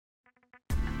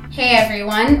Hey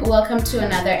everyone, welcome to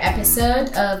another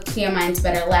episode of Clear Minds,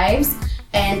 Better Lives.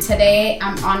 And today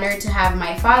I'm honored to have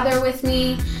my father with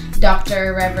me,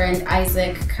 Dr. Reverend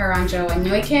Isaac Karanja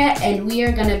Wanyoike, and we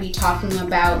are going to be talking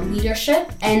about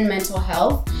leadership and mental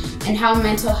health and how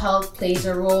mental health plays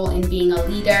a role in being a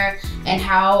leader and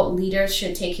how leaders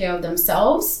should take care of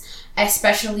themselves,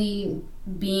 especially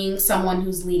being someone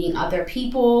who's leading other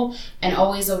people and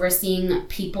always overseeing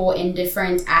people in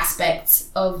different aspects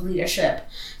of leadership.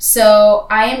 So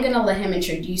I am going to let him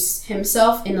introduce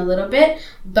himself in a little bit,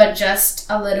 but just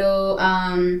a little,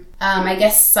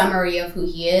 summary of who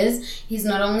he is. He's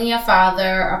not only a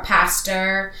father, a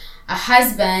pastor, a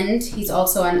husband, he's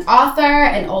also an author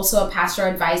and also a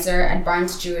pastoral advisor at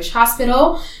Barnes Jewish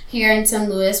Hospital here in St.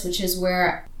 Louis, which is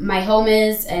where my home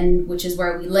is and which is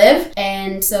where we live.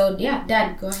 And so, yeah,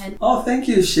 Dad, go ahead. Oh, thank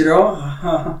you, Shiro.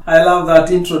 I love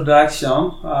that introduction.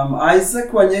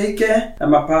 Isaac Wanyoike.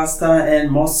 I'm a pastor,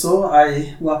 and also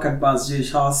I work at Barnes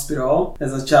Jewish Hospital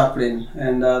as a chaplain.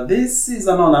 And this is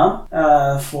an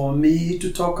honor for me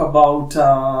to talk about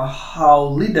how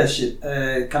leadership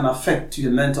can affect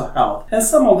your mental health and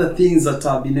some of the things that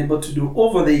I've been able to do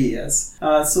over the years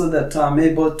so that I'm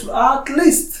able to at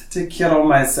least take care of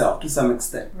myself to some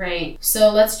extent. Right. So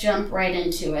let's jump right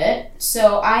into it.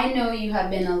 So I know you have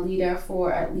been a leader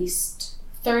for at least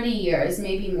 30 years,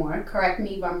 maybe more. Correct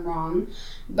me if I'm wrong.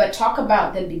 But talk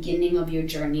about the beginning of your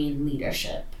journey in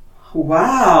leadership.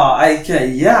 Wow.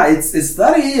 Okay. Yeah, it's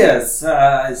 30 years.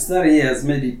 It's 30 years,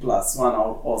 maybe plus one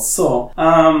or so.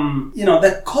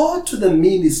 The call to the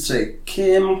ministry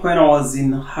came when I was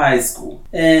in high school.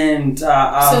 And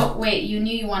so wait, you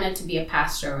knew you wanted to be a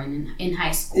pastor in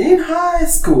high school? In high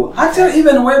school. Actually,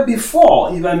 even way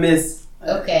before, if I may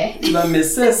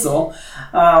say so.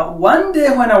 One day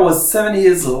when I was 7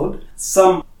 years old,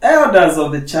 some elders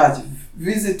of the church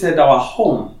visited our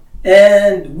home.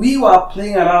 And we were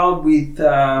playing around with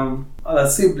other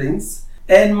siblings.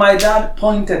 And my dad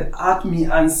pointed at me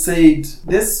and said,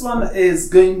 "This one is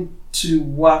going to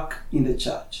work in the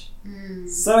church."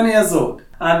 7 years old.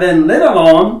 And then later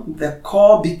on, the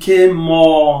call became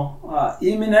more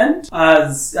imminent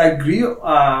as I grew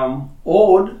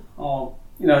old,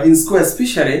 in school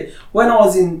especially. When I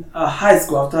was in high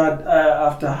school,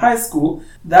 after high school,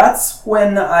 that's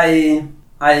when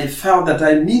I felt that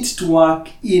I need to work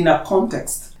in a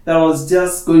context that I was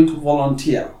just going to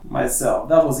volunteer myself.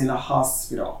 That was in a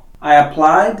hospital. I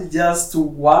applied just to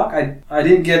work. I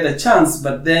didn't get the chance,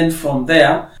 but then from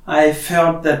there, I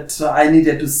felt that I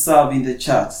needed to serve in the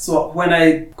church. So when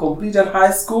I completed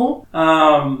high school,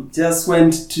 just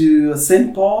went to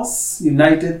St. Paul's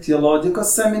United Theological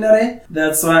Seminary.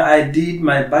 That's why I did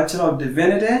my Bachelor of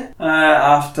Divinity.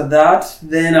 After that,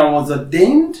 then I was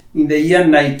ordained in the year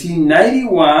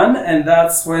 1991, and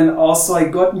that's when also I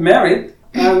got married.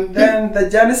 And then the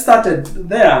journey started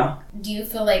there. Do you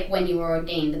feel like when you were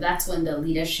ordained, that's when the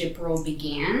leadership role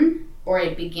began? Or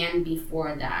it began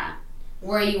before that?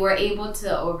 Where you were able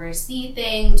to oversee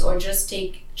things or just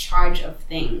take charge of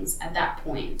things at that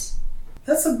point?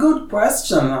 That's a good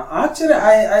question. Actually,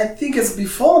 I think it's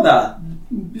before that,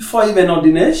 before even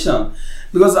ordination.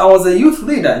 Because I was a youth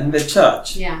leader in the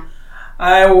church. Yeah.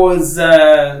 I was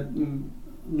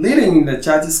leading in the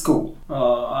church school.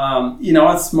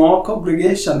 A small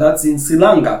congregation that's in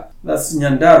Silanga, that's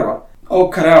Nyandarua, or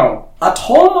Karao. At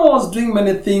home, I was doing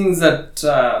many things that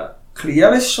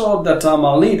clearly showed that I'm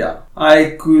a leader.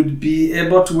 I could be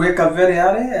able to wake up very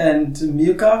early and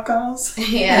milk our cows.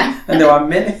 Yeah. And there were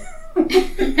many,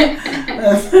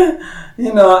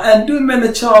 and do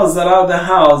many chores around the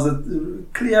house.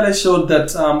 It clearly showed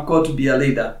that I'm called to be a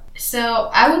leader. So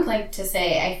I would like to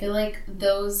say, I feel like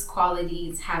those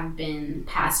qualities have been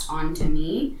passed on to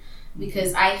me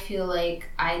because I feel like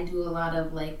I do a lot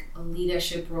of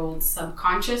leadership roles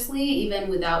subconsciously, even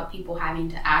without people having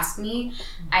to ask me.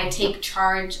 I take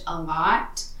charge a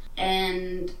lot.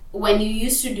 And when you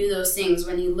used to do those things,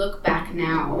 when you look back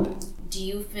now, do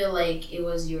you feel like it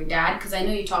was your dad? Because I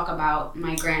know you talk about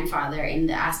my grandfather in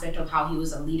the aspect of how he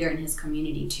was a leader in his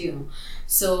community too.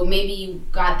 So maybe you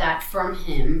got that from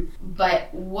him.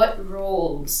 But what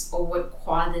roles or what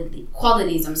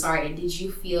qualities, did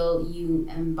you feel you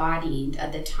embodied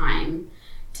at the time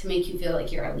to make you feel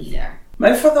like you're a leader?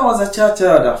 My father was a church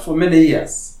elder for many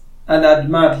years, and I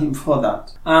admired him for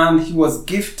that. And he was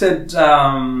gifted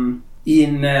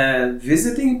in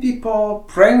visiting people,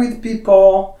 praying with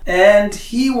people, and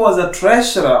he was a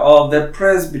treasurer of the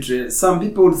presbytery. Some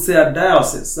people would say a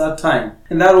diocese that time,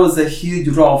 and that was a huge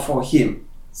role for him.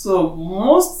 So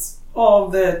most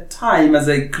of the time as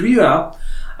I grew up,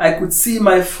 I could see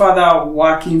my father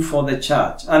working for the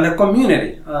church and the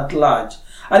community at large.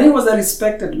 And he was a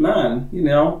respected man, in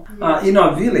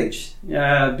our village,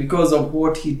 because of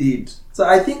what he did. So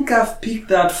I think I've picked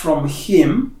that from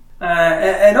him.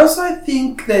 And also I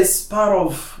think there's part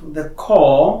of the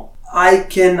core I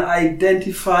can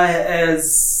identify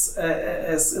as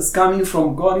coming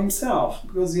from God himself,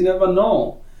 because you never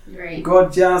know. Right.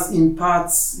 God just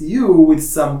imparts you with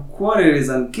some qualities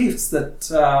and gifts that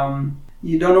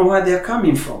you don't know where they're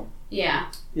coming from. Yeah.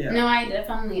 No, I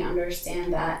definitely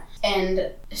understand that.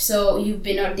 And so you've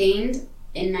been ordained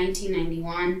in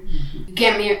 1991.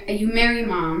 Mm-hmm. You marry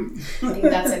Mom. I think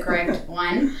that's a correct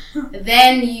one.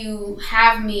 Then you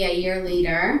have me a year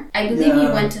later. I believe you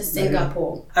went to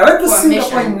Singapore. I went to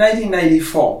Singapore in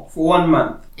 1994 for 1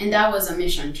 month. And that was a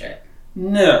mission trip?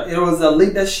 No, it was a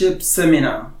leadership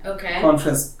seminar. Okay.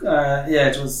 Conference.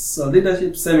 It was a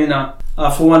leadership seminar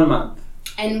for 1 month.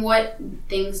 And what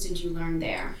things did you learn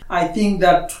there? I think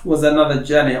that was another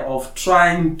journey of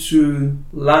trying to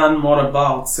learn more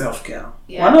about self-care.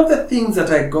 Yeah. One of the things that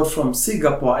I got from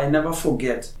Singapore, I never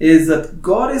forget, is that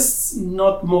God is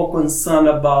not more concerned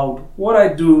about what I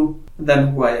do than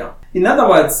who I am. In other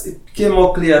words, it became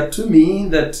more clear to me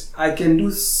that I can do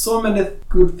so many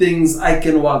good things. I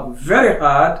can work very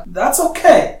hard. That's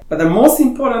okay. But the most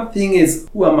important thing is,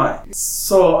 who am I?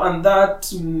 So, and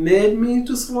that made me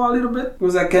to slow a little bit,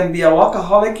 because I can be a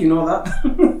workaholic, you know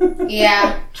that?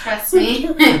 Yeah, trust me.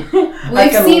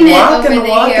 We've seen it over the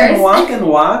years. And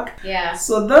work. Yeah.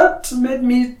 So that made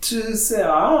me to say,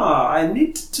 I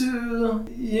need to,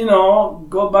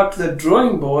 go back to the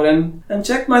drawing board and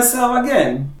check myself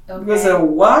again. Okay. Because I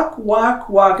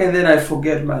work, and then I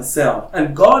forget myself.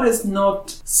 And God is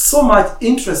not so much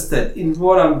interested in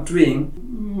what I'm doing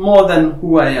more than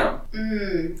who I am.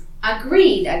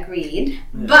 Agreed. Yeah.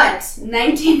 But this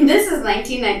is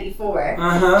 1994.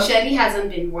 Shedi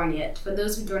hasn't been born yet. For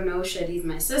those who don't know, Shedi's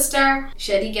my sister.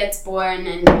 Shedi gets born,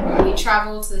 and we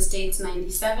traveled to the States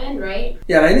 97, right?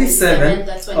 Yeah, 97.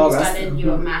 That's when you started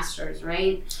your master's,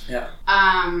 right? Yeah.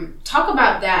 Talk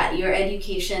about that, your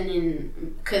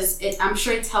education, because I'm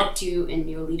sure it's helped you in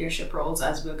your leadership roles,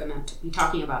 as we're going to be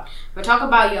talking about. But talk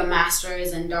about your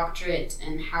master's and doctorate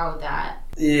and how that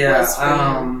was for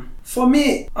you. For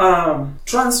me,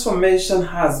 transformation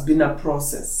has been a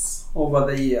process over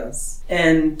the years.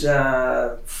 And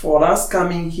for us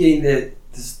coming here in the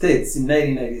States in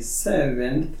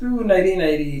 1997 through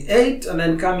 1998, and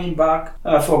then coming back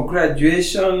for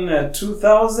graduation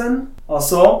 2000 or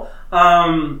so,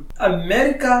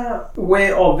 American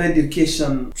way of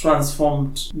education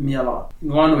transformed me a lot in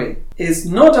one way. It's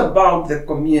not about the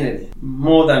community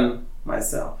more than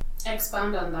myself.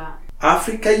 Expound on that.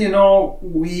 Africa,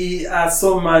 we are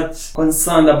so much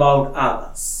concerned about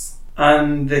others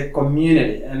and the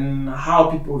community and how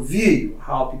people view you,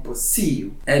 how people see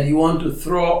you. And you want to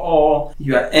throw all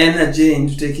your energy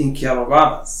into taking care of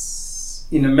others.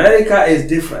 In America, it's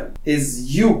different. It's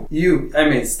you.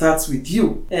 It starts with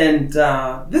you. And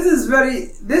this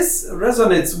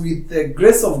resonates with the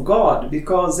grace of God,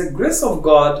 because the grace of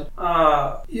God,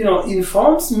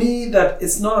 informs me that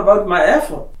it's not about my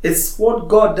effort. It's what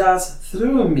God does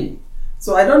through me.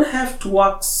 So I don't have to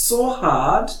work so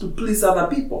hard to please other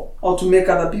people or to make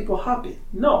other people happy.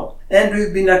 No. And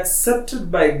we've been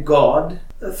accepted by God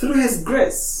through His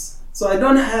grace. So I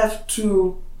don't have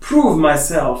to prove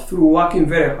myself through working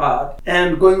very hard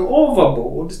and going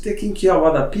overboard, taking care of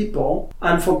other people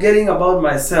and forgetting about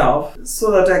myself, so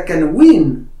that I can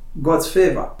win God's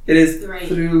favor. It is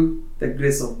through the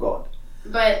grace of God.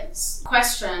 But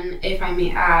question, if I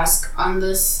may ask, on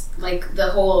this, like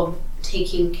the whole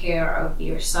taking care of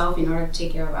yourself in order to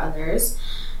take care of others,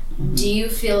 do you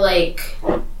feel like,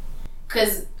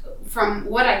 because from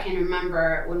what I can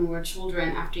remember when we were children,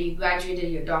 after you graduated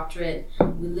your doctorate,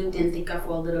 we lived in Thika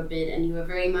for a little bit, and you were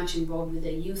very much involved with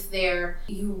the youth there.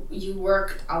 You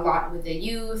worked a lot with the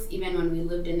youth. Even when we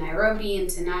lived in Nairobi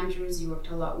and St. Andrews, you worked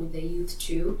a lot with the youth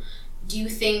too. Do you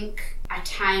think at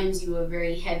times you were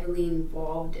very heavily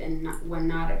involved and were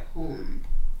not at home?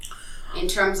 In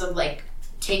terms of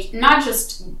not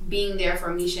just being there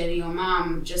for Shedi, your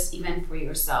mom, just even for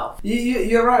yourself.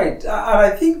 You're right. And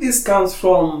I think this comes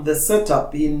from the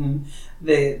setup in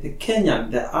the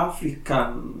Kenyan, the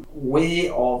African way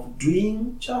of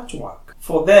doing church work.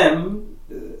 For them,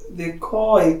 they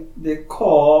call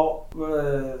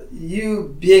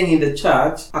you being in the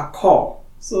church a call.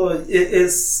 So it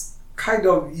is kind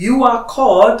of, you are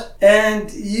called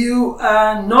and you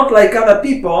are not like other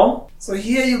people. So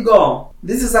here you go.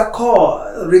 This is a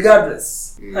call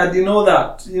regardless. And you know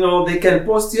that. They can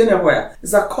post you anywhere.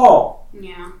 It's a call.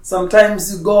 Yeah.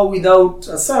 Sometimes you go without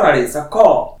a salary. It's a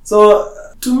call. So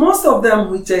to most of them,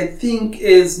 which I think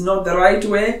is not the right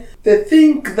way, they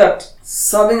think that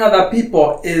serving other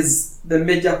people is the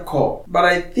major core. But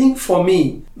I think for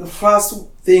me, the first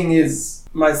thing is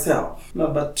myself.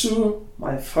 Number two,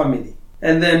 my family.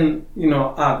 And then,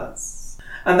 others.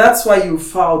 And that's why you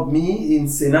found me in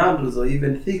St. Andrews or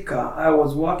even Thika. I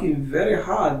was working very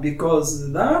hard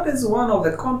because that is one of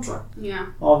the contracts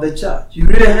of the church. You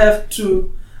really have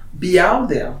to be out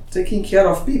there taking care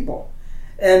of people.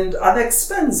 And at the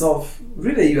expense of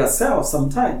really yourself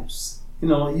sometimes.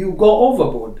 You go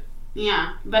overboard.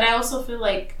 Yeah, but I also feel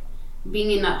like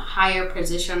being in a higher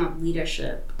position of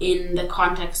leadership in the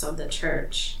context of the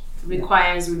church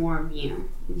requires more of you.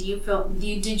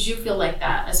 Did you feel like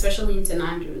that, especially in St.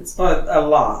 Andrews? A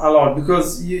lot,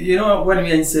 because when we were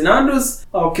in St. Andrews,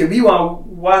 we were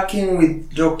working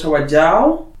with Dr.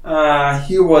 Wajao.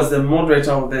 He was the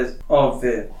moderator of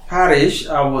the parish.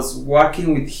 I was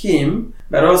working with him,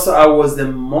 but also I was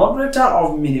the moderator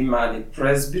of Milimani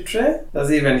Presbytery.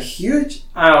 That's even huge.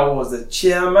 I was the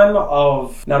chairman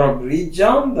of Nairobi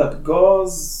region that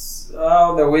goes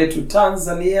all the way to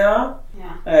Tanzania.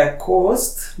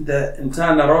 Coast, the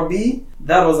entire Nairobi.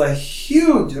 That was a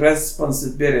huge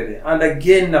responsibility. And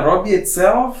again, Nairobi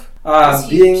itself,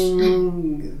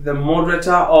 being the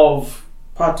moderator of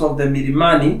part of the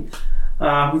Milimani,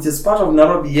 which is part of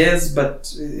Nairobi, yes,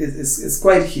 but it's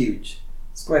quite huge.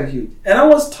 It's quite huge. And I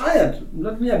was tired.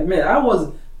 Let me admit, I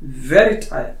was very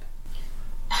tired.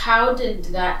 How did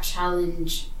that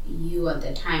challenge you at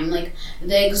the time? Like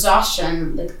the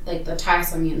exhaustion, like the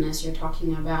tiresomeness you're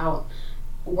talking about,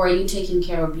 were you taking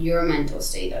care of your mental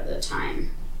state at the time?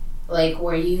 Like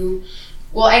were you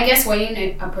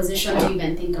in a position to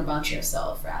even think about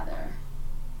yourself rather?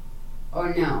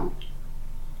 Or no?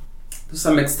 To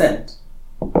some extent.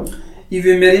 If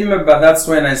you may remember, that's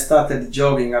when I started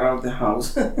jogging around the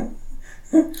house.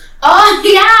 Oh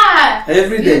yeah!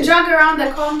 Every day. You jog around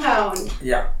the compound.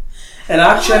 Yeah. And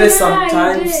actually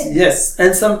sometimes, yes.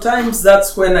 And sometimes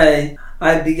that's when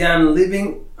I began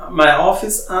leaving my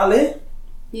office early.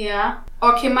 Yeah.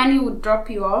 Or Kimani would drop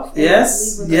you off.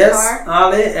 Yes,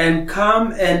 early and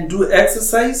come and do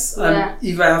exercise. And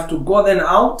if I have to go then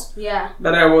out. Yeah.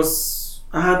 But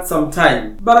I had some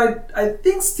time. But I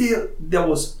think still there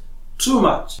was too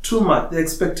much. The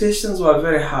expectations were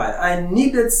very high. I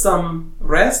needed some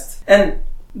rest. And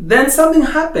then something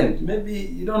happened. Maybe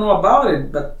you don't know about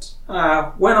it, but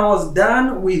when I was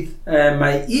done with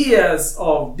my years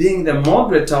of being the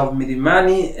moderator of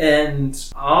Milimani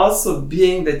and also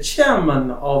being the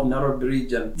chairman of Nairobi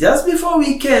region, just before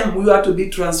we came, we had to be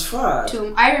transferred.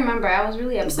 I remember, I was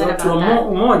really upset about that.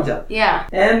 Umoja. Yeah.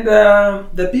 And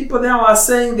the people there were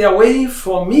saying they're waiting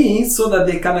for me so that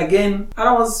they can again, and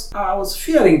I was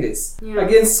fearing this,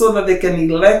 again, so that they can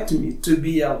elect me to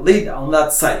be a leader on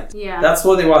that side. Yeah. That's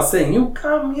what they were saying. You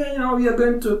come here, we are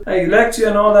going to elect you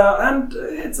and all that. And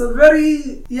it's a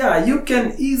very, you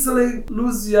can easily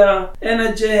lose your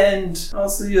energy and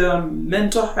also your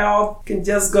mental health can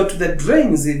just go to the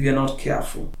drains if you're not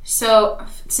careful. So,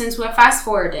 since we're fast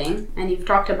forwarding and you've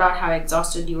talked about how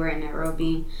exhausted you were in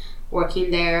Nairobi,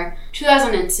 working there,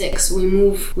 2006, we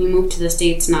moved to the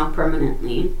States now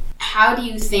permanently. How do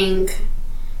you think,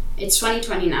 it's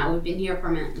 2020 now, we've been here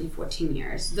permanently 14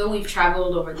 years, though we've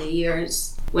traveled over the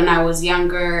years. When I was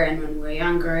younger and when we were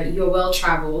younger, you're well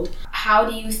traveled. How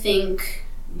do you think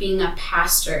being a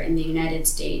pastor in the United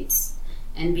States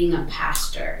and being a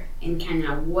pastor in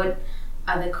Kenya, what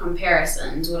are the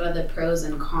comparisons? What are the pros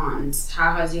and cons?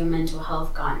 How has your mental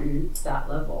health gotten to that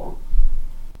level?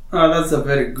 Oh, that's a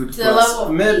very good question. The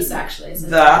level of peace, actually.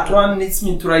 That one needs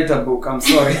me to write a book. I'm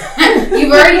sorry.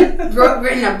 You've already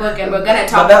written a book, and we're going to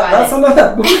talk about it. That's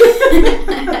another book.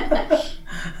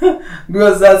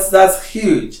 Because that's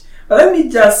huge. But let me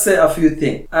just say a few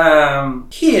things.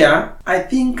 Here, I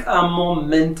think I'm more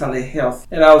mentally healthy.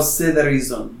 And I'll say the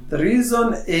reason. The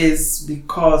reason is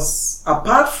because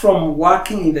apart from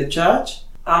working in the church,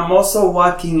 I'm also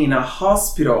working in a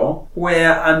hospital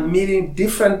where I'm meeting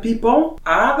different people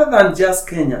other than just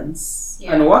Kenyans.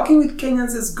 Yeah. And working with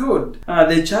Kenyans is good.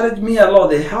 They challenge me a lot.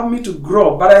 They help me to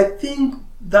grow. But I think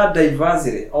that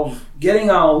diversity of getting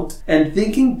out and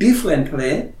thinking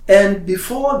differently, and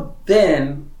before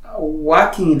then,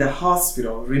 working in the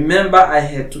hospital, remember I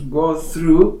had to go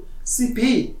through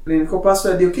CPE, Clinical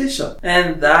Pastoral Education,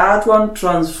 and that one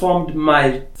transformed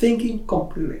my thinking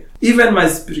completely, even my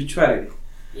spirituality.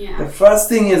 Yeah. The first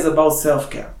thing is about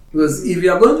self-care, because if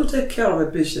you are going to take care of the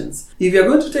patients, if you are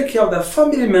going to take care of the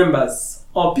family members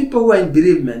or people who are in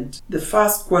bereavement, the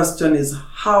first question is,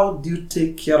 how do you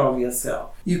take care of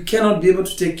yourself? You cannot be able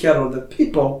to take care of the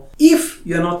people if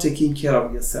you're not taking care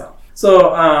of yourself.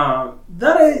 So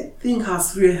that I think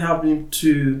has really helped me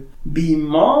to be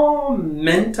more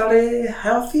mentally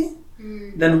healthy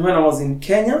than when I was in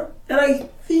Kenya. And I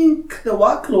think the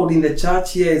workload in the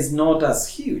church here is not as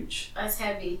huge. As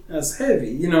heavy,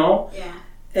 Yeah.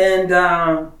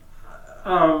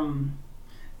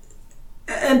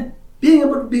 And being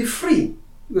able to be free.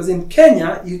 Because in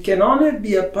Kenya, you can only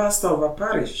be a pastor of a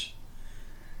parish.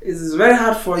 It's very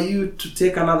hard for you to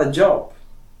take another job.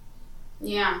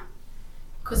 Yeah.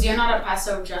 Because you're not a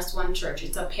pastor of just one church.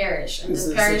 It's a parish. And it's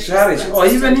a parish. Or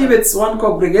even if it's one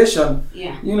congregation,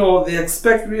 they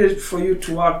expect really for you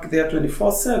to work there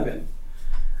 24/7.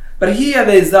 But here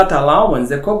there is that allowance.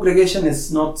 The congregation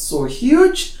is not so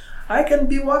huge. I can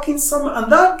be working somewhere,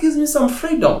 and that gives me some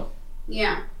freedom.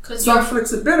 Yeah. Some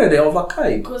flexibility of a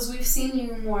kind. Because we've seen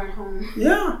you more at home.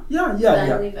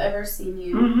 Than we've ever seen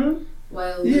you.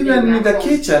 While even in the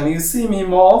kitchen, you see me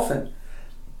more often.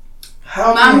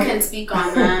 Mom can speak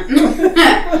on that.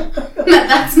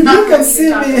 That's not you can see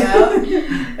me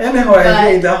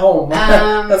anywhere in the home.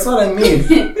 That's what I mean.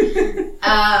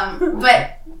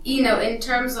 But in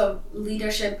terms of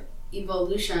leadership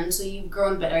evolution, so you've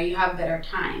grown better, you have better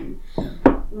time.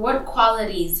 What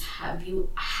qualities have you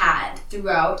had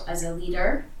throughout as a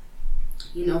leader?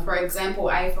 For example,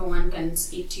 I for one can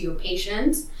speak to your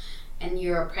patience and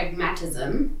your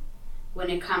pragmatism when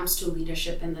it comes to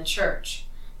leadership in the church.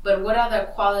 But what other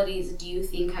qualities do you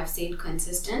think have stayed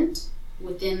consistent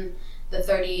within the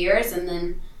 30 years? And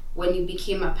then when you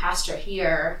became a pastor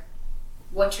here,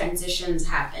 what transitions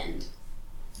happened?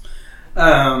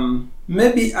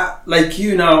 Maybe like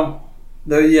you now,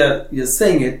 though you're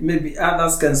saying it, maybe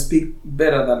others can speak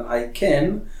better than I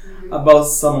can about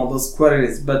some of those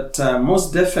qualities. But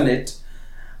most definite,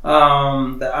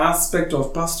 the aspect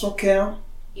of pastoral care,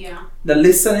 the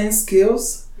listening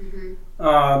skills,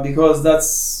 because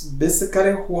that's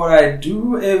basically what I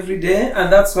do every day,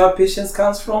 and that's where patience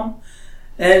comes from,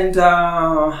 and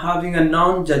having a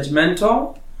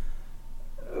non-judgmental,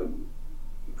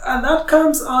 and that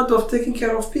comes out of taking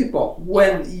care of people.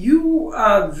 When you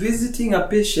are visiting a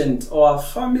patient or a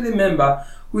family member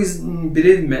who is in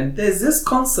bereavement, there's this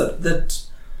concept that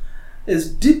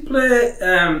is deeply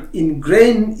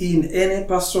ingrained in any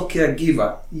pastoral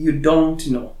caregiver. You don't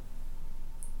know.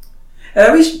 And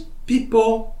I wish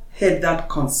people had that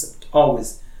concept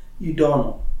always. You don't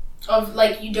know. Of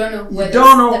you don't know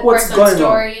what's going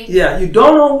on. Yeah, you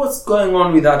don't know what's going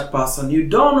on with that person. You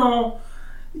don't know,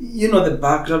 the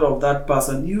background of that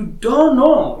person. You don't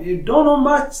know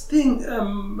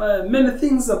many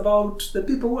things about the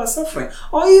people who are suffering,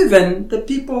 or even the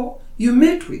people you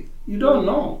meet with. You don't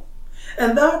know.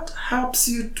 And that helps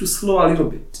you to slow a little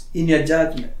bit in your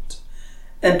judgment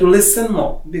and to listen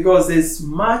more, because there's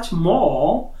much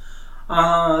more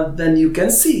than you can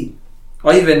see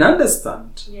or even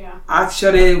understand. Yeah.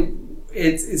 Actually,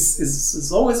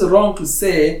 it's always wrong to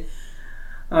say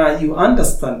you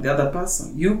understand the other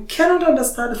person. You cannot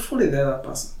understand fully the other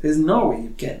person. There's no way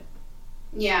you can.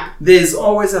 Yeah. There's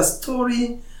always a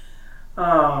story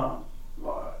for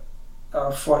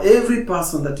every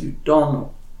person that you don't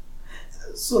know.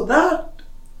 So that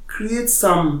creates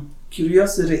some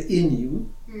curiosity in you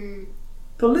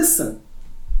to listen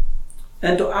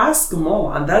and to ask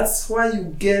more. And that's why you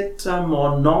get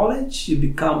more knowledge, you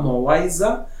become more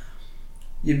wiser,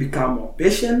 you become more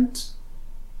patient,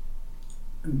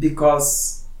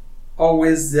 because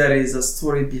always there is a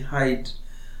story behind,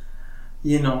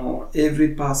 every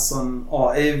person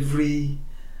or everything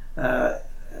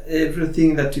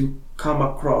that you come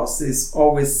across is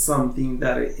always something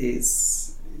that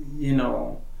is,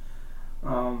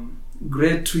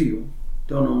 great to you.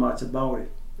 Don't know much about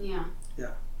it. Yeah.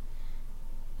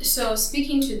 So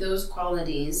speaking to those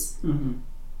qualities,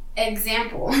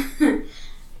 example,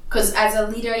 because as a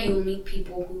leader you will meet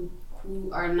people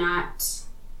who are not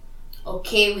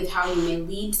okay with how you may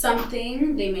lead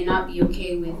something. They may not be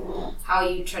okay with how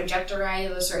you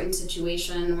trajectorize a certain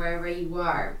situation wherever you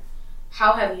are.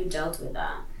 How have you dealt with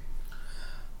that?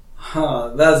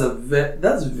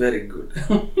 That's very good.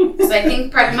 So I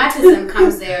think pragmatism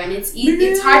comes there, and it's easy.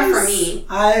 It's hard for me.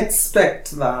 I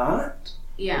expect that.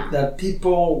 Yeah. That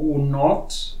people will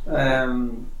not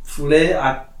fully,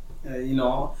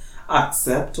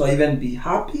 accept or even be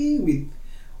happy with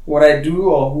what I do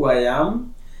or who I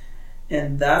am,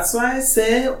 and that's why I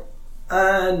say,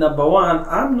 number one,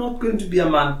 I'm not going to be a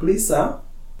man pleaser,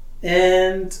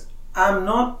 and I'm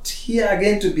not here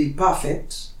again to be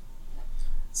perfect.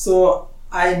 So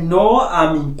I know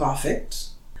I'm imperfect,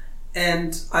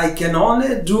 and I can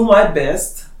only do my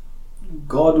best.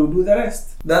 God will do the rest.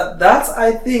 That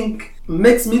I think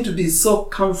makes me to be so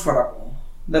comfortable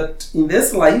that in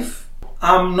this life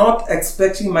I'm not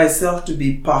expecting myself to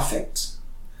be perfect.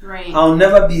 Right. I'll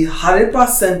never be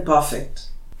 100% perfect.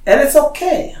 And it's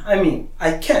okay. I mean,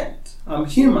 I can't. I'm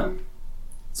human.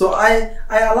 So I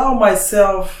allow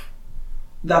myself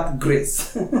that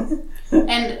grace.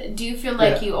 And do you feel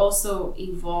like you also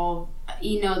evolve?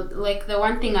 You know, like the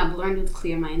one thing I've learned with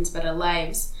Clear Minds, Better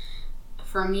Lives,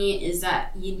 for me, is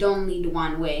that you don't lead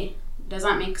one way. Does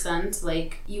that make sense?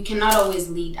 Like, you cannot always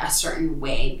lead a certain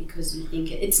way because you think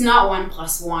it's not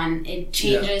 1+1. It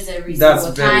changes every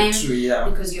single time. That's very true,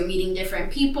 because you're meeting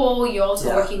different people. You're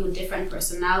also working with different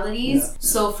personalities. Yeah.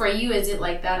 So for you, is it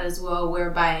like that as well,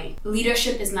 whereby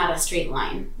leadership is not a straight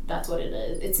line? That's what it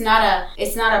is. It's not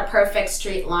a perfect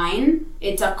straight line.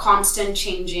 It's a constant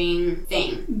changing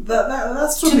thing.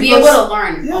 That's true. To be able to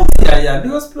learn. Yeah.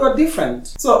 Because people are different.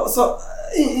 So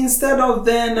instead of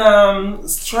then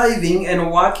striving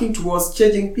and working towards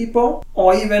changing people,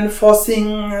 or even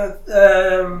forcing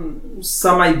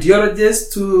some ideologies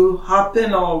to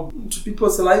happen or to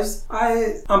people's lives,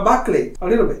 I am backlate a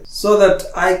little bit so that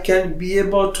I can be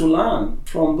able to learn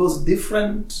from those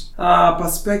different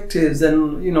perspectives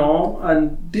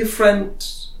and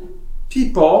different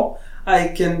people. I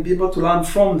can be able to learn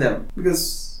from them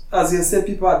because, as you said,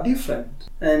 people are different,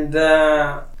 and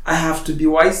I have to be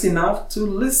wise enough to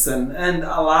listen and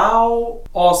allow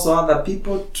also other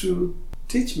people to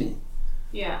teach me.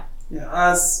 Yeah.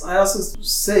 As I also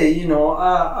say,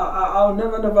 I'll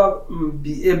never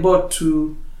be able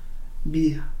to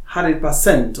be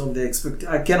 100% of the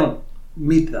expectation. I cannot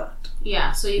meet that.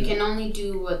 Yeah, so you can only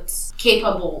do what's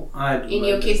capable in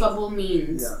your capable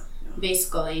means,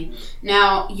 basically.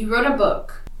 Now, you wrote a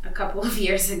book a couple of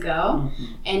years ago,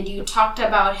 and you talked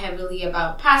heavily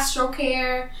about pastoral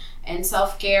care and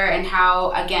self-care and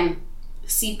how, again,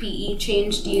 CPE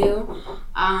changed you,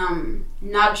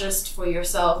 not just for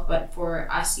yourself, but for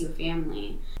us, your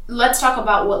family. Let's talk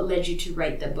about what led you to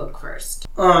write the book first.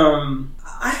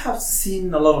 I have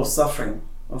seen a lot of suffering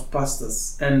of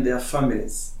pastors and their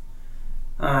families,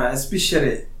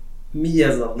 especially me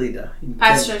as a leader in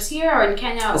Pastors Kenya. Here or in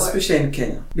Kenya? Especially in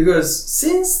Kenya. Because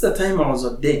since the time I was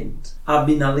ordained, I've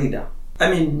been a leader. I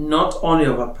mean, not only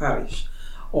of a parish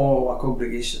or a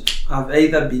congregation. I've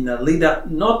either been a leader,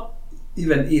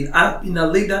 I've been a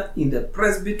leader in the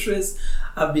presbyteries,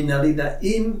 I've been a leader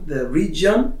in the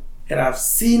region, and I've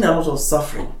seen a lot of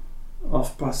suffering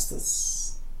of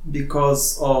pastors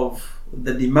because of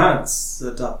the demands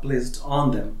that are placed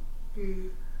on them.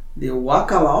 They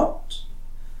work a lot,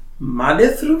 Monday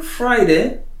through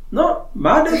Friday, not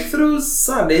Monday through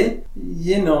Sunday,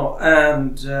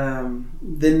 and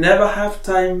they never have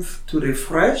time to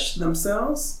refresh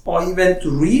themselves, or even to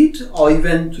read, or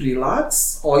even to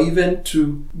relax, or even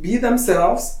to be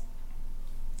themselves.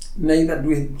 Neither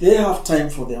do they have time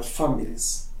for their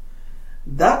families.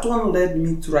 That one led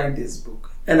me to write this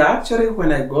book. And actually,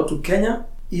 when I go to Kenya,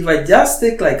 if I just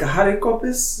take like 100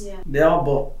 copies, they are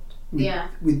bought.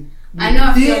 I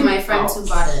know a few of my friends who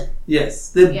bought it.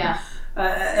 Yes.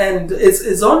 And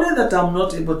it's only that I'm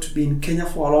not able to be in Kenya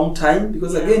for a long time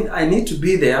because again I need to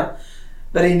be there.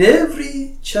 But in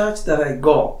every church that I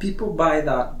go, people buy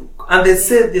that book and they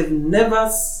say they've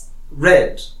never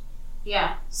read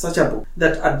such a book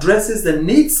that addresses the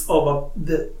needs of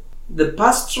the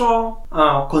pastoral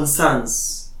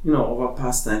concerns, of a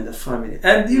pastor and the family.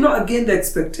 And again, the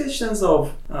expectations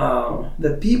of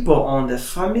the people on their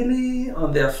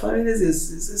families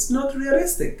is not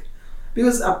realistic.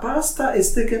 Because a pastor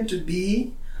is taken to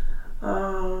be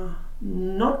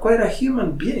not quite a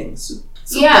human being,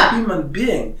 superhuman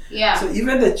being. Yeah. So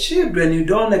even the children, you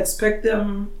don't expect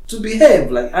them to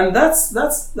behave like, and that's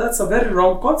a very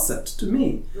wrong concept to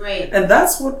me. Right. And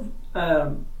that's what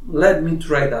led me to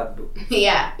write that book.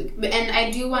 Yeah, and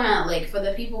I do want to, for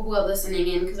the people who are listening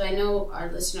in, because I know our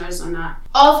listeners are not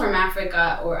all from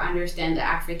Africa or understand the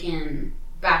African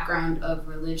background of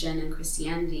religion and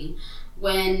Christianity.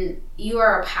 When you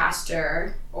are a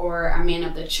pastor or a man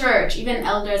of the church, even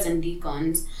elders and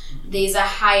deacons, there's a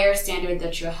higher standard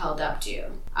that you're held up to.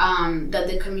 That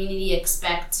the community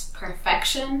expects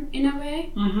perfection in a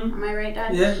way. Am I right,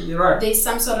 Dad? Yeah, you're right. There's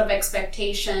some sort of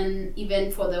expectation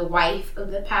even for the wife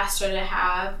of the pastor to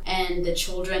have and the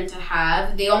children to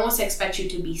have. They almost expect you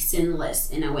to be sinless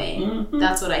in a way.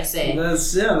 That's what I say.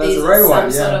 That's the there's right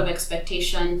one. Some sort of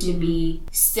expectation to be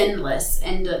sinless.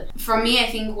 And for me, I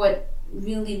think what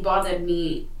really bothered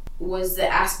me was the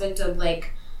aspect of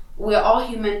we're all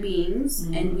human beings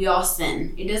and we all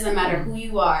sin. It doesn't matter who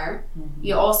you are,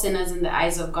 you're all sinners in the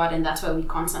eyes of God, and that's why we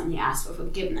constantly ask for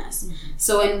forgiveness.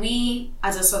 So when we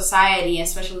as a society,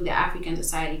 especially the African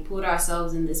society, put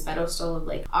ourselves in this pedestal of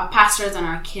our pastors and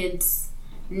our kids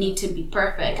need to be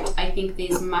perfect. I think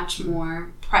there's much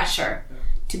more pressure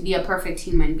to be a perfect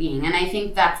human being. And I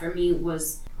think that for me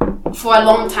was for a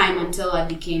long time until I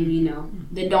became,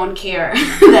 the don't care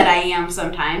that I am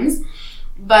sometimes.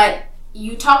 But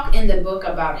you talk in the book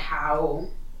about how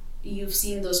you've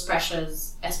seen those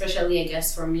pressures, especially, I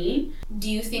guess, for me. Do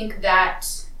you think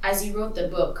that as you wrote the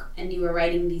book and you were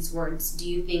writing these words, do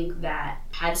you think that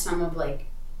had some of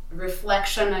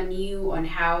reflection on you on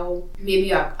how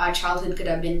maybe our childhood could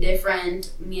have been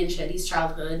different, me and Shadi's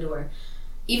childhood, or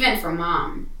even for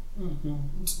Mom?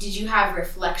 Mm-hmm. Did you have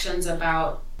reflections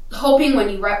about hoping when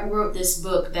you wrote this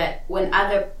book that when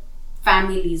other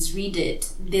families read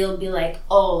it, they'll be like,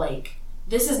 oh,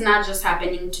 this is not just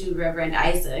happening to Reverend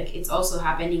Isaac, it's also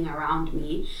happening around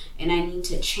me and I need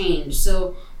to change.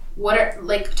 So what are,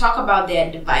 talk about the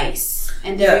advice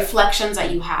and the reflections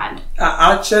that you had.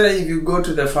 Actually, if you go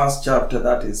to the first chapter,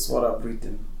 that is what I've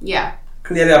written. Yeah.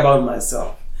 Clearly about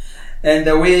myself. And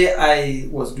the way I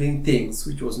was doing things,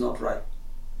 which was not right.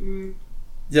 Mm.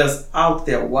 Just out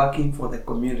there working for the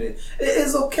community. It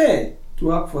is okay to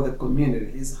work for the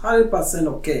community. It's 100%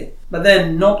 okay. But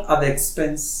then not at the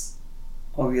expense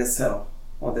of yourself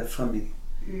or the family.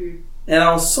 Mm. And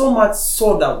I was so much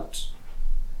sold out,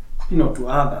 to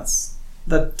others,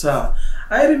 that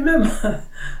I remember,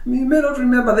 you may not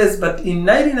remember this, but in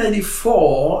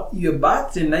 1994, your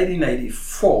birthday in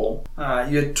 1994,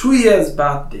 your 2 years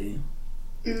birthday,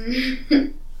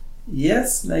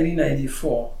 yes,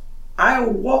 1994, I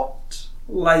walked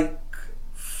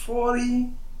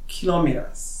 40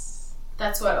 kilometers.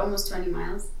 That's what, almost 20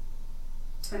 miles?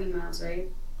 20 miles, right?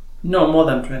 No, more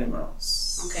than 20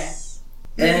 miles. Okay.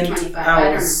 And 25, I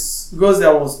don't know. Because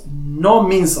there was no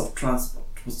means of transport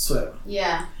whatsoever.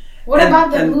 Yeah. What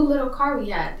about the blue little car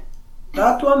we had?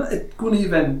 That one, it couldn't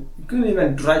even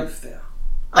drive there.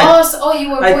 You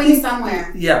were going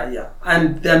somewhere. Yeah.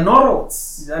 And there are no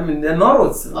roads. There are no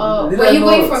roads. Oh, were you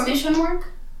going for mission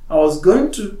work? I was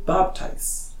going to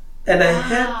baptize. And I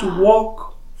had to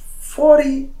walk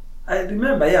 40, I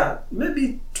remember,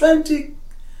 maybe 20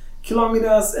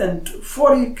 kilometers and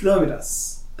 40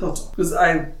 kilometers total.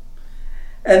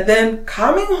 And then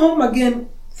coming home again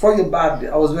for your birthday,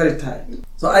 I was very tired.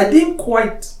 So I didn't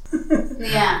quite,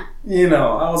 yeah.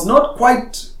 I was not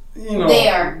quite,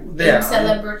 there in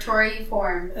celebratory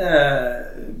form.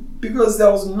 Because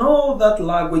there was no that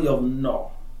language of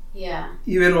no. Yeah.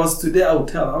 If it was today, I would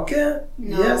tell her, okay,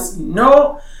 no. Yes,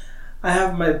 no, I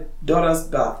have my daughter's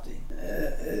birthday.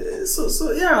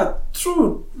 So yeah,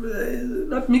 true.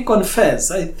 Let me confess,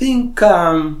 I think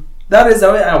that is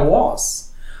the way I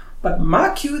was. But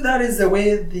mark you, that is the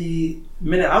way the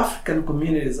many African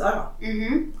communities are.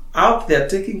 Mm-hmm. Out there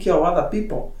taking care of other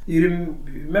people. You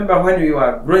remember when we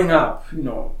were growing up,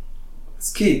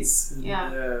 as kids,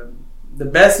 the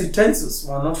best utensils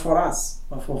were not for us,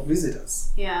 but for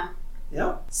visitors. Yeah.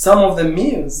 Yeah. Some of the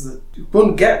meals that you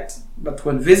couldn't get, but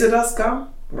when visitors come,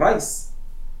 rice.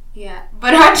 Yeah,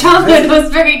 but our childhood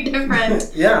was very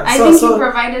different. Yeah, I think you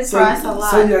provided for us a lot.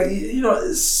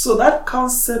 So so that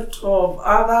concept of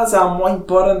others are more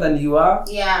important than you are.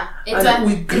 Yeah, it's a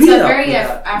very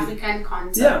African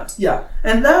concept. Yeah,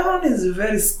 and that one is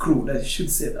very screwed. I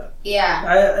should say that.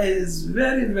 Yeah, it's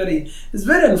very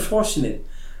unfortunate.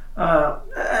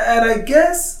 And I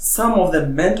guess some of the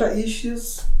mental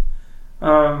issues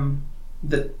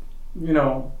that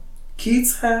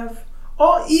kids have.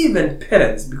 Or even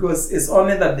parents, because it's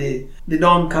only that they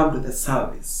don't come to the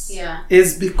service. Yeah.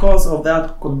 It's because of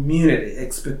that community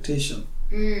expectation.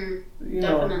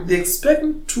 Definitely. They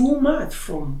expect too much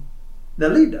from the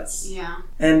leaders. Yeah.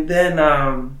 And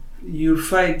then you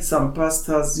find some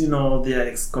pastors, they are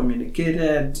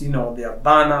excommunicated, they are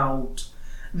burned out,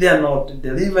 they are not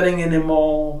delivering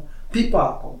anymore, people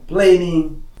are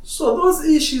complaining. So those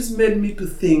issues made me to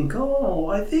think,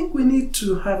 I think we need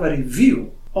to have a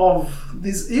review of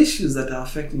these issues that are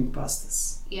affecting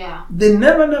pastors. Yeah. They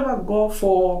never go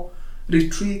for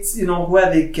retreats,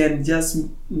 where they can just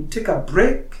take a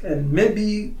break and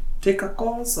maybe take a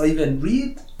course or even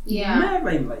read. Yeah. Never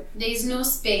in life. There's no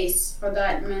space for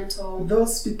that mental.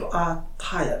 Those people are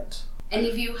tired. And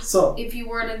if you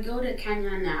were to go to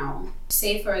Kenya now,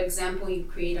 say for example you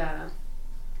create a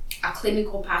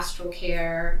clinical pastoral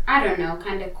care, I don't know,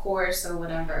 kind of course or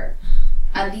whatever.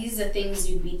 Are these the things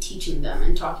you'd be teaching them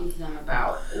and talking to them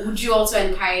about? Would you also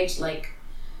encourage,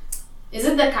 is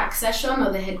it the CAC session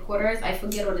or the headquarters? I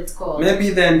forget what it's called.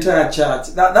 Maybe the entire church.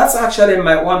 That's actually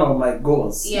one of my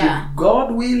goals. Yeah. If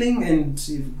God willing and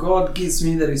if God gives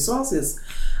me the resources,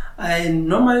 I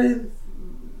normally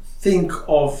think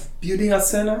of building a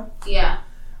center. Yeah.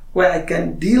 Where I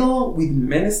can deal with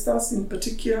ministers in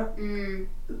particular.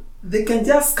 they can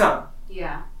just come.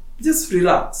 Yeah. Just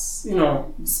relax,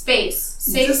 Space.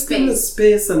 Safe just space. give them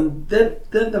space and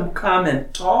let them come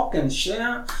and talk and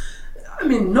share. I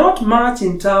mean, not much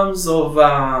in terms of,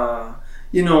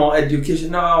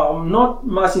 education. No, not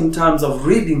much in terms of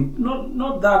reading.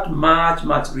 Not that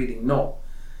much reading, no.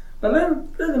 But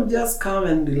let them just come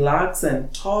and relax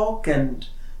and talk and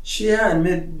share and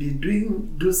maybe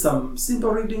do some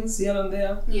simple readings here and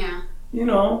there. Yeah.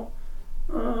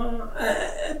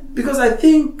 Because I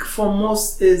think for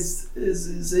most is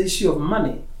the issue of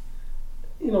money.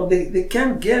 They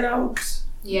can't get out.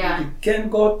 Yeah. They can't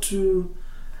go to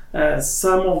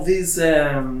some of these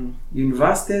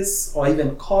universities or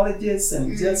even colleges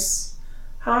and just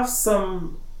have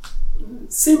some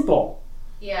simple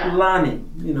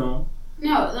learning.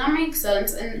 No, that makes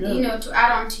sense. And to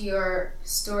add on to your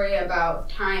story about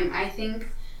time, I think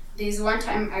there's one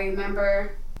time I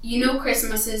remember.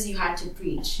 Christmases you had to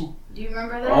preach. Do you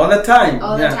remember that? All the time.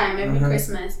 All the time, every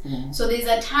Christmas. Mm-hmm. So there's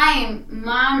a time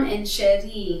Mom and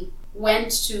Sherry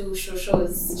went to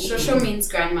Shosho's. Shosho means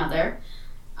grandmother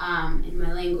in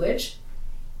my language.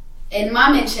 And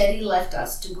Mom and Sherry left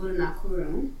us to go to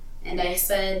Nakuru. And I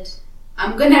said,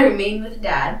 I'm going to remain with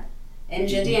Dad. And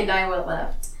Jerry and I were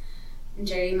left.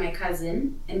 Jerry, my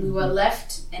cousin, and we were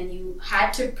left, and you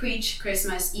had to preach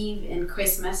Christmas Eve and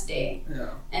Christmas Day.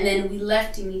 Yeah. And then we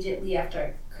left immediately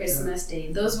after Christmas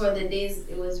Day. Those were the days,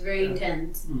 it was very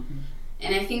intense. Mm-hmm.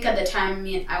 And I think at the time,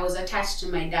 I was attached to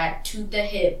my dad to the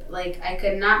hip. Like, I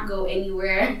could not go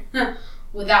anywhere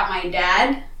without my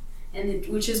dad,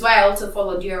 which is why I also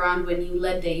followed you around when you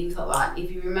led the youth a lot.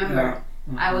 If you remember,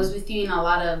 I was with you in a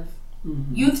lot of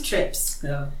youth trips.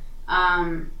 Yeah.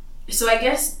 So I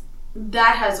guess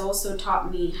that has also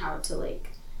taught me how to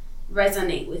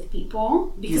resonate with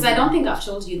people, because I don't think I've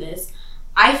told you this.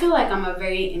 I feel like I'm a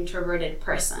very introverted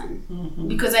person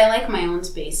because I like my own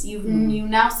space. You've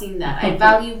now seen that. I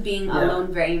value being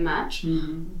alone very much.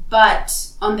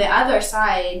 But on the other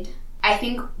side, I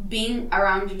think being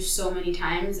around you so many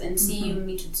times and see you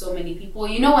meet with so many people,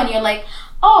 when you're like,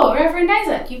 oh, Reverend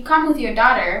Isaac, you've come with your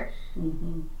daughter.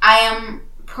 I am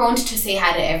prone to say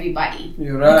hi to everybody.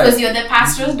 You're right. Because you're the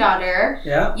pastor's daughter.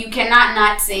 Yeah. You cannot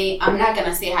not say, I'm not going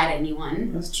to say hi to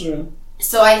anyone. That's true.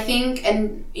 So I think,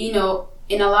 and in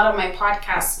a lot of my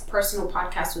podcasts, personal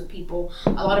podcasts with people,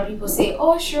 a lot of people say,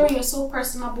 oh, sure, you're so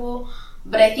personable.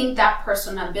 But I think that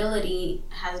personability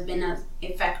has been an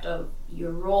effect of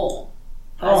your role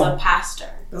as a pastor.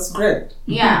 That's great.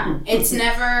 Yeah. It's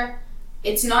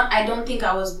not, I don't think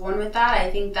I was born with that.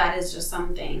 I think that is just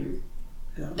something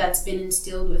that's been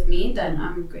instilled with me that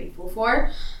I'm grateful for.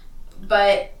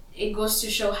 But it goes to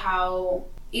show how,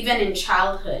 even in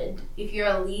childhood, if you're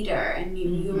a leader and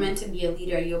you're meant to be a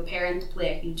leader, your parents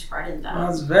play a huge part in that.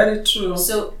 That's very true.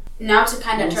 So now to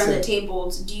kind of turn the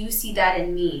tables, do you see that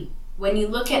in me? When you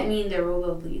look at me in the role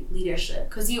of leadership,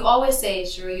 because you always say,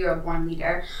 sure, you're a born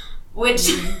leader,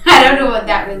 which I don't know what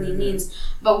that really means.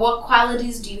 But what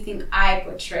qualities do you think I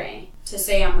portray to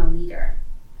say I'm a leader?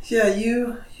 Yeah,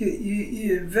 you're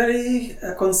very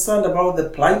concerned about the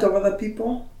plight of other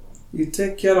people. You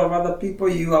take care of other people.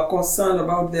 You are concerned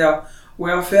about their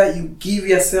welfare. You give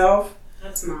yourself.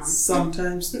 That's Mom.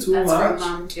 Sometimes too much. That's from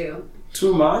Mom too.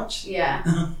 Too much. Yeah.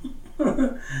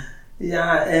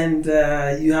 Yeah, and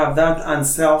you have that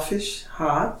unselfish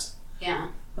heart. Yeah.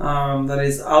 That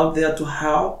is out there to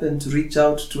help and to reach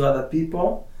out to other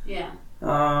people. Yeah.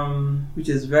 Which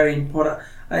is very important.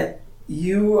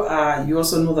 You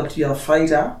also know that you are a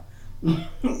fighter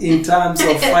in terms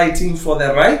of fighting for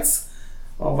the rights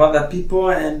of other people,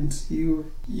 and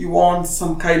you want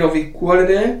some kind of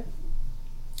equality.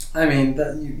 I mean,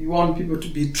 that you want people to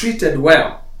be treated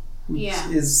well. Which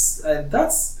is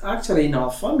that's actually in our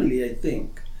family, I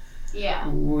think. Yeah.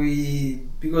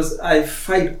 Because I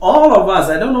fight all of us.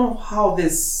 I don't know how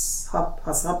this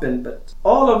has happened, but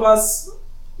all of us,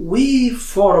 we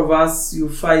four of us, you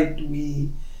fight.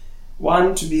 We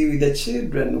want to be with the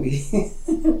children.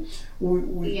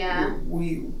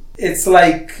 It's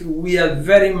like we are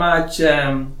very much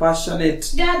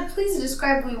passionate. Dad, please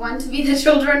describe we want to be the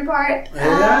children part.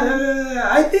 Yeah,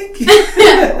 I think.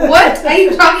 What are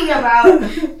you talking about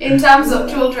in terms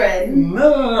of children?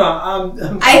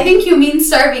 No. I think you mean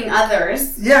serving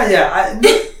others. Yeah.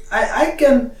 I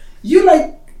can. You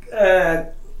like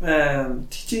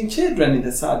teaching children in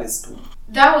the Sunday school.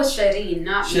 That was Sherry,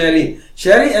 not me.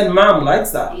 Sherry and Mom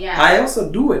likes that. Yeah. I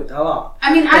also do it a lot.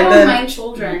 I mean, I don't mind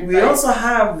children. We also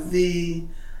have the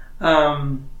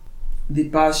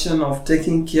passion of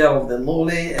taking care of the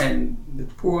lowly and the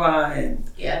poor and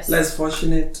less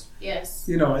fortunate. Yes.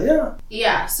 Yeah.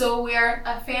 Yeah, so we are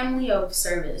a family of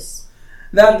service.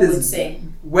 That is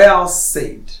well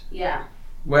said. Yeah.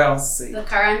 Well said. The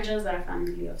Karanjas are a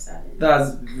family of 7.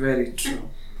 That's very true.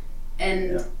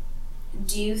 And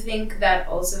do you think that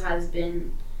also has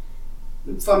been,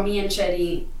 for me and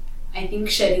Shedi, I think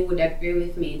Shedi would agree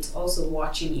with me, it's also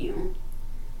watching you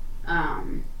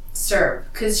serve.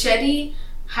 Because Shedi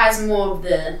has more of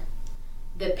the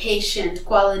patient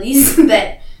qualities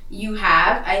that you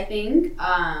have, I think.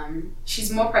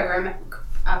 She's more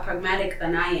pragmatic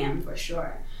than I am, for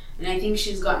sure. And I think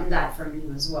she's gotten that from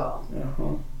you as well.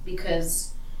 Uh-huh.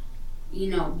 Because,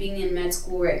 being in med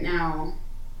school right now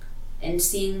and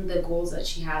seeing the goals that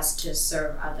she has to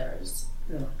serve others,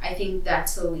 I think that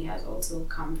slowly has also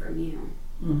come from you.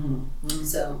 Mm-hmm. Mm-hmm.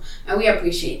 So, and we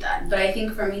appreciate that. But I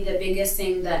think for me, the biggest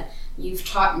thing that you've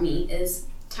taught me is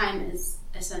time is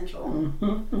essential.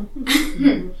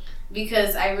 Mm-hmm.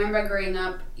 Because I remember growing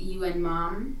up, you and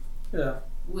Mom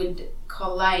would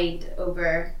collide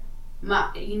over,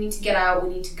 you need to get out, we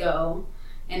need to go.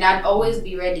 And I'd always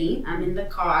be ready. I'm in the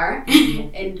car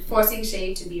and forcing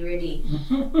Shay to be ready.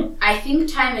 I think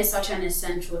time is such an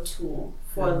essential tool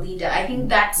for a leader. I think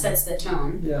that sets the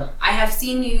tone. Yeah. I have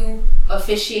seen you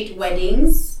officiate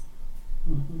weddings.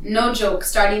 No joke,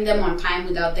 starting them on time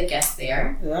without the guests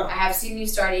there. Yeah. I have seen you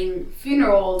starting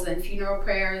funerals and funeral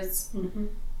prayers.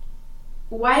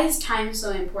 Why is time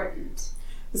so important?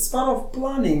 It's part of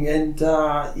planning, and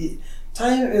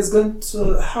time is going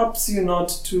to help you not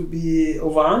to be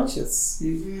over anxious.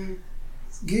 It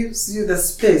gives you the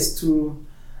space to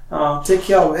take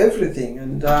care of everything,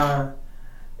 and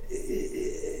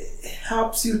it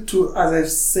helps you to, as I've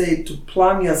said, to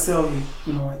plan yourself,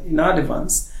 in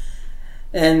advance,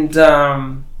 and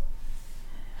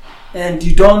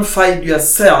you don't find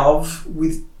yourself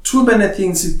with too many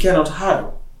things you cannot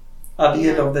handle at the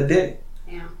end of the day.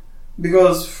 Yeah.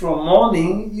 Because from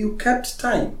morning you kept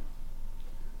time.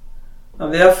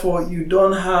 And therefore, you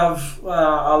don't have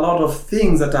a lot of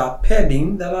things that are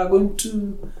pending that are going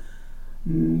to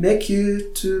make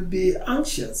you to be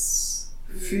anxious,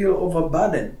 feel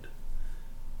overburdened.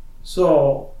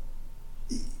 So,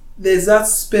 there's that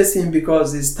spacing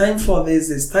because it's time for this,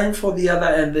 it's time for the other,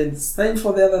 and then it's time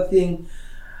for the other thing.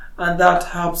 And that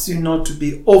helps you not to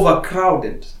be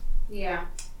overcrowded. Yeah.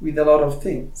 With a lot of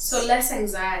things. So less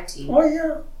anxiety. Oh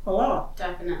yeah, a lot.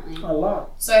 Definitely. A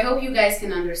lot. So I hope you guys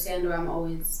can understand why I'm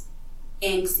always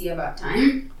angsty about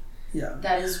time. Yeah.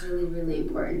 That is really, really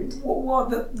important. Well,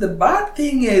 the bad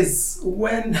thing is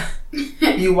when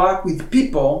you work with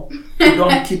people who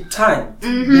don't keep time.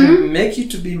 They make you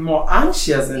to be more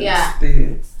anxious, and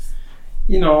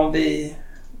they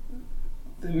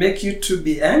make you to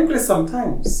be angry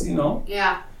sometimes,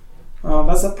 Yeah.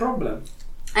 That's a problem.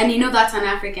 And that's an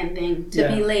African thing, to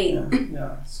be late.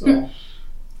 Yeah. So,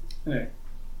 anyway.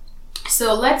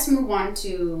 So let's move on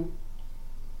to,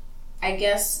 I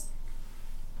guess,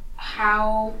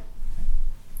 the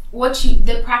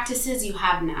practices you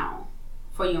have now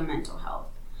for your mental health.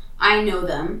 I know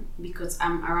them because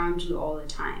I'm around you all the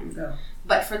time. Yeah.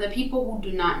 But for the people who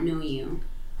do not know you,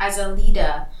 as a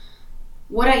leader,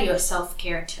 what are your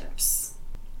self-care tips?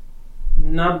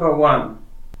 Number 1,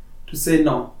 to say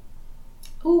no.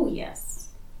 Oh, yes.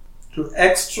 To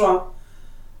extra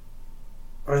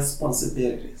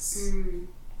responsibilities.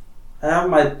 I have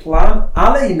my plan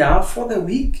early enough for the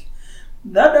week.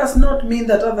 That does not mean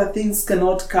that other things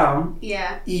cannot come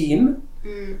in.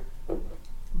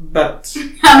 But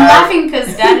I'm laughing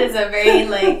because Dad is a very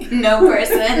no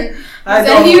person. He's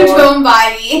a huge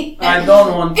homebody. I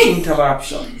don't want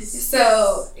interruptions.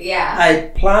 So, yeah.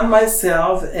 I plan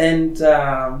myself, and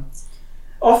of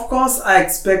course I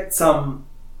expect some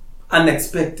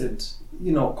unexpected,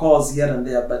 calls here and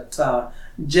there, but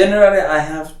generally I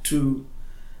have to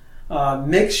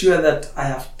make sure that I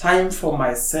have time for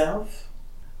myself.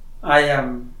 I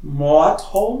am more at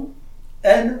home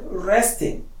and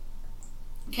resting.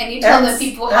 Can you tell the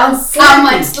people how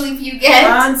much sleep you get?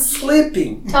 And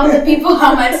sleeping. Tell the people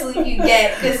how much sleep you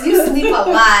get, because you sleep a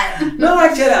lot. No,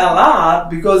 actually a lot,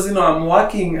 because I'm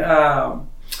working.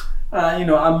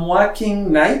 I'm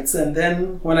working nights, and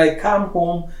then when I come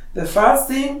home, the first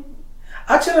thing,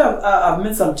 actually I've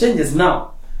made some changes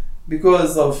now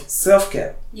because of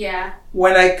self-care. Yeah.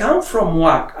 When I come from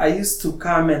work, I used to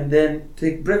come and then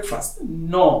take breakfast.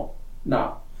 No,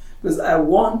 now, because I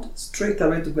want straight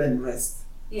away to go and rest.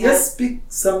 Yeah. Just speak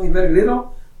something very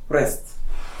little, rest.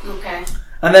 Okay.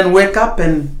 And then wake up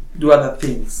and do other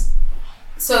things.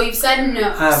 So you've said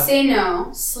no, say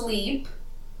no, sleep,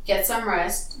 get some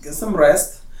rest. Get some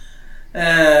rest.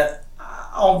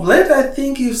 Of late, I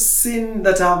think you've seen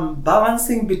that I'm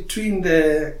balancing between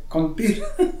the computer,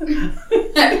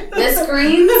 the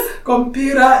screens,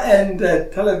 computer and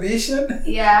television.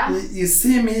 Yeah. You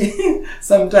see me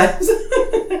sometimes.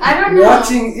 I don't know.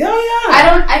 Watching. Yeah.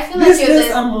 I feel These like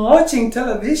days I'm watching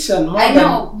television. I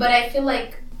know, but I feel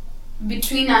like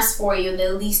between us four, you're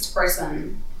the least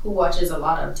person who watches a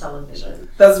lot of television.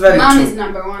 That's very true. Mom is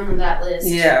number one on that list.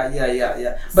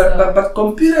 Yeah. But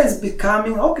computer is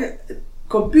becoming okay.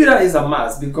 Computer is a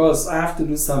must because I have to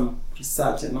do some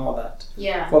research and all that.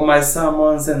 Yeah. For my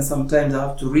sermons, and sometimes I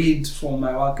have to read for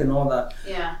my work and all that.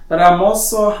 Yeah. But I'm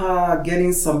also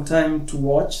getting some time to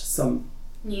watch some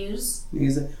news.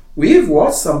 We've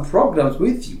watched some programs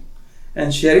with you.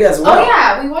 And Sherry as well. Oh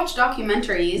yeah, we watch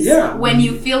documentaries. Yeah. When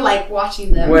you feel like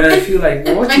watching them. When I feel like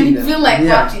watching when you them. feel like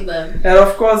watching them. And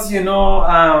of course,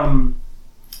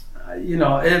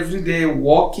 every day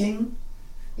walking.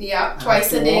 Yeah,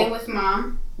 twice a day with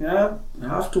Mom. Yeah, I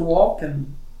have to walk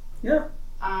and yeah.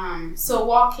 So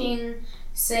walking,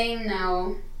 saying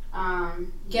no,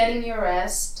 getting your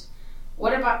rest.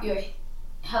 What about your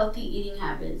healthy eating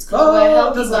habits? That's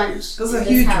a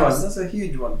huge one. That's a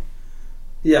huge one.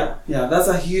 Yeah, that's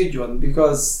a huge one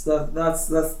because that's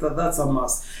a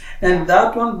must. And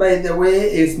that one, by the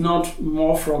way, is not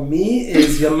more from me,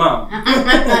 is your mom.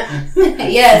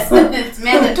 Yes, it's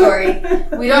mandatory.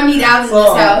 We don't need out in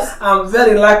this house. I'm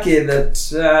very lucky that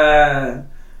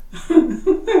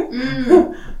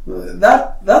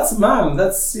that's mom.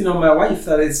 That's my wife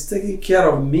that is taking care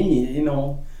of me.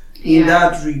 In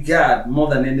that regard more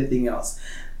than anything else.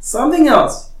 Something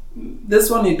else. This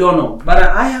one you don't know, but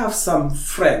I have some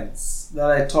friends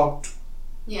that I talk to.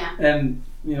 Yeah. And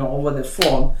over the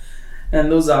phone,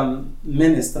 and those are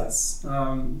ministers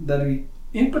that we,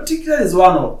 in particular, is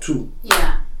one or two.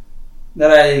 Yeah.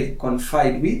 That I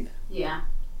confide with. Yeah.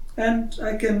 And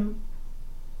I can,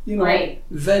 right.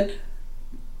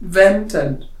 vent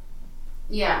and.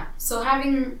 Yeah. So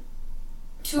having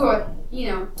two or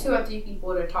three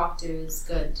people to talk to is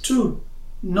good. Two.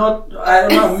 Not, I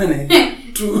don't know how many.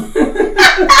 Two.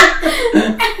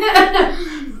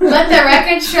 Let the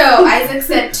record show. Isaac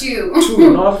said two.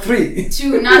 Two, not three.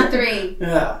 Two, not three.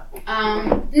 Yeah.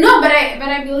 No, but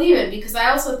I believe it because I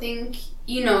also think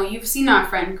you've seen our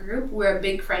friend group. We're a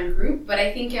big friend group, but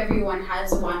I think everyone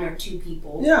has one or two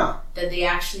people. Yeah. That they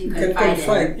actually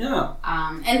confide in. Yeah.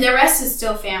 And the rest is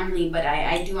still family, but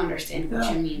I do understand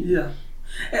what you mean. Yeah.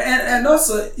 And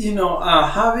also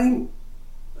having.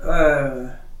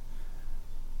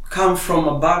 Come from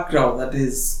a background that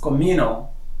is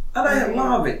communal, and I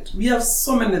love it. We have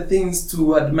so many things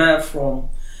to admire from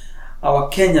our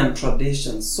Kenyan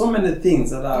traditions, so many things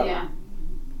that are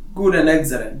good and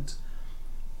excellent.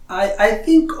 I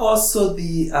think also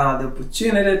the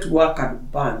opportunity to work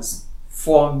at Barnes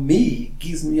for me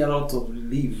gives me a lot of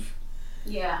relief.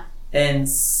 Yeah. And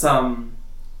some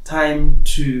time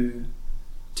to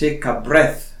take a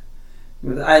breath.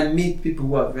 Because I meet people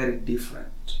who are very different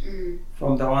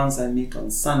from the ones I meet on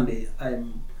Sunday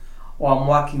I'm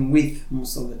working with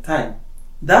most of the time.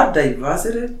 That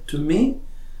diversity to me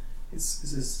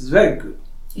is very good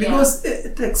because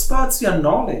it expands your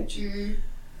knowledge and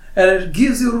it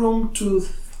gives you room to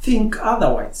think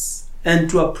otherwise and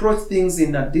to approach things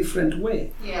in a different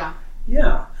way. Yeah.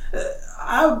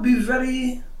 I would be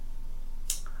very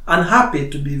unhappy,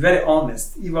 to be very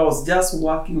honest, if I was just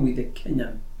working with a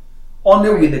Kenyan.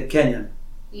 Only with the Kenyan.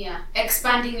 Yeah,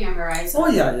 expanding your horizon. Oh,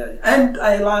 yeah. And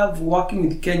I love working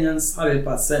with Kenyans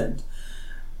 100%.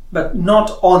 But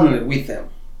not only with them.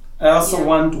 I also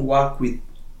want to work with,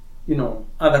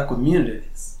 other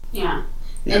communities. Yeah.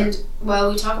 And while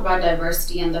we talk about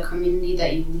diversity and the community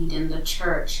that you lead in the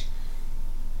church,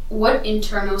 what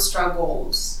internal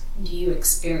struggles do you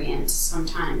experience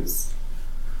sometimes?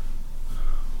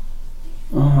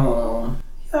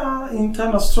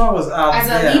 Internal struggles as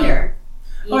a leader.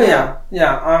 Oh yeah.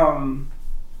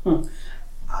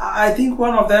 I think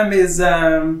one of them is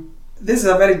this is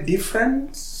a very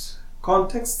different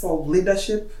context of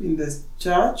leadership in the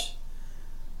church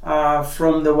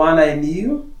from the one I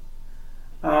knew.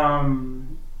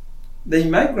 The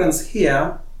immigrants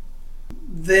here,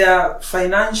 their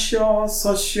financial,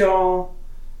 social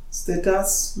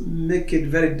status make it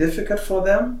very difficult for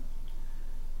them.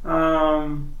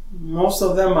 Most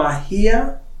of them are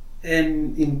here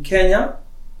in Kenya,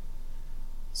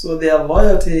 so their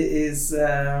loyalty is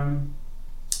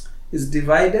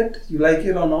divided. You like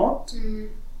it or not?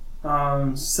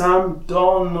 Some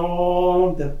don't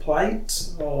know the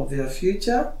plight of their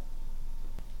future.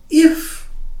 If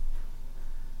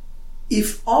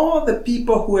all the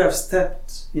people who have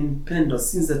stepped in Pendo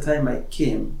since the time I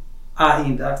came are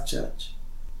in that church,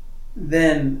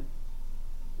 then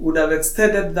would have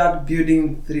extended that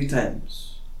building 3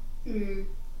 times.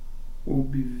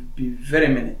 Would be very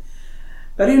many.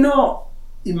 But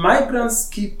immigrants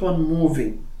keep on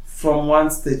moving from one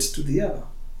state to the other.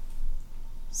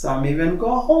 Some even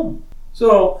go home.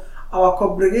 So our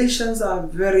congregations are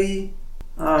very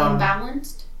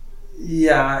imbalanced.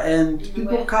 Yeah, and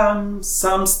people come,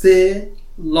 some stay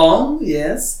long,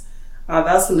 yes,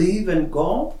 others leave and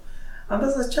go, and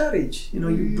that's a challenge.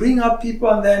 You bring up people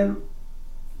and then,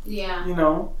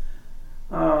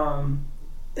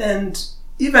 and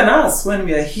even us when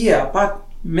we are here, but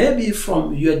maybe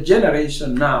from your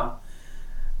generation now,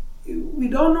 we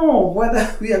don't know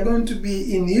whether we are going to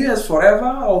be in US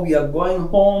forever or we are going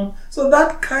home. So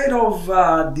that kind of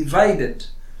divided,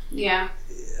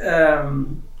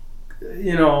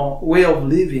 way of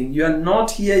living. You are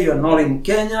not here. You are not in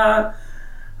Kenya.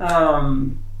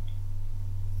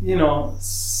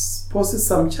 Poses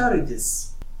some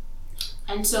challenges.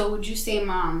 And so, would you say,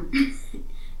 Mom,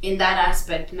 in that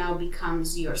aspect, now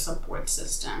becomes your support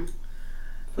system?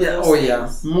 Yeah. Oh,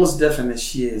 yeah. Most definitely,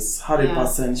 she is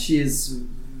 100%. She is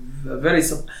very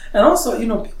and also,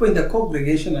 people in the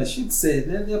congregation, I should say,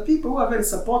 there are people who are very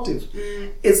supportive.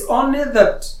 It's only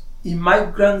that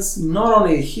immigrants, not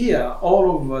only here,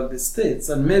 all over the states,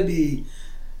 and maybe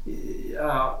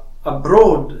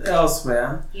abroad,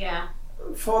 elsewhere,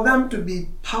 for them to be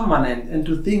permanent and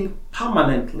to think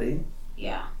permanently,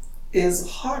 is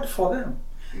hard for them.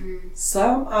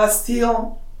 Some are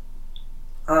still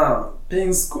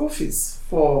paying school fees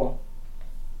for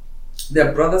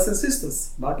their brothers and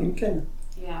sisters back in Kenya.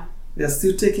 They're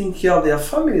still taking care of their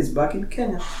families back in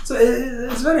Kenya. So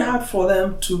it's very hard for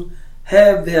them to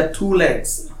have their 2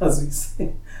 legs, as we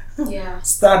say.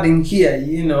 Starting here,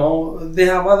 they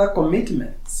have other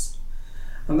commitments.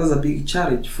 And that's a big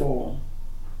challenge for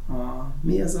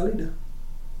me as a leader.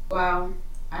 Wow,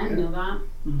 I didn't know that.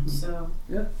 So,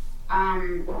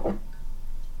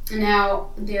 now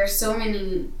there are so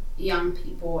many young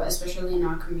people, especially in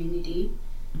our community,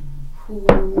 who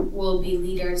will be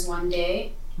leaders one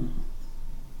day,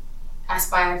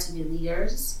 aspire to be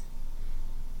leaders.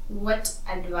 What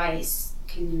advice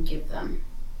can you give them?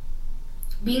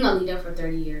 Being a leader for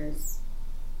 30 years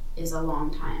is a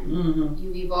long time.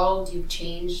 You've evolved, you've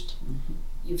changed,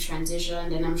 you've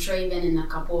transitioned, and I'm sure even in a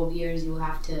couple of years you'll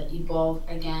have to evolve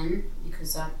again,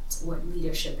 because that's what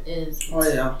leadership is.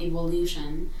 It's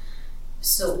evolution.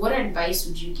 So what advice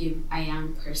would you give a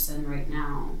young person right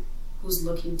now who's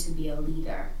looking to be a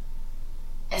leader,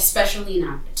 especially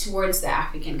towards the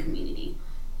African community?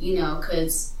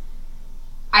 Because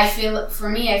I feel, for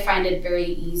me, I find it very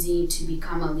easy to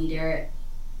become a leader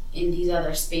in these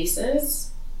other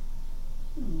spaces.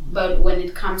 But when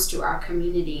it comes to our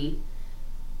community,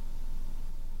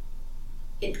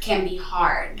 it can be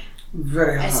hard.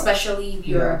 Very hard. Especially if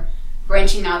you're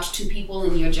branching out to people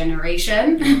in your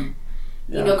generation.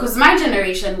 Because my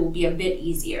generation will be a bit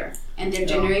easier, and there are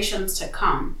generations to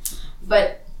come.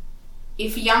 But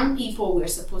if young people were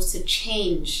supposed to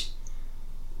change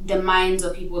the minds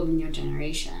of people in your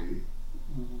generation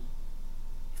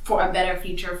for a better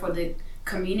future for the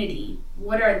community,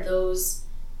 what are those,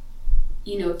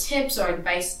 tips or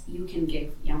advice you can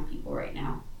give young people right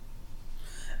now?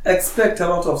 Expect a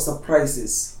lot of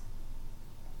surprises.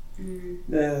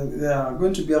 There are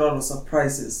going to be a lot of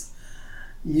surprises.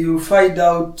 You find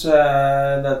out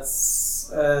that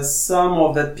some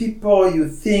of the people you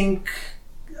think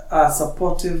are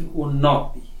supportive will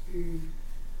not be.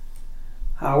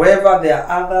 However, there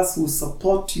are others who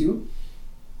support you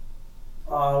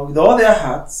with all their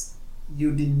hearts.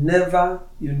 You never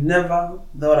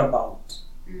thought about,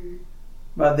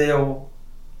 but they'll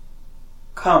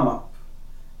come up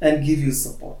and give you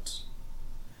support.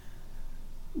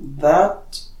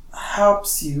 That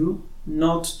helps you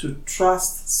not to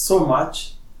trust so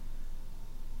much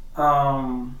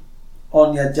on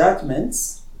your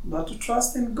judgments, but to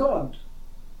trust in God,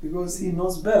 because He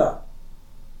knows better.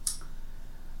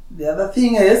 The other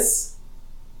thing is,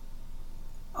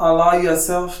 allow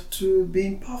yourself to be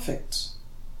imperfect.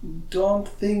 Don't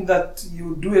think that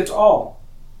you do it all.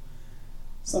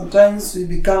 Sometimes we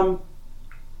become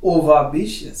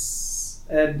over-ambitious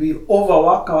and we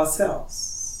overwork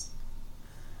ourselves.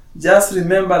 Just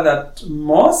remember that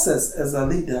Moses, as a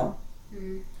leader,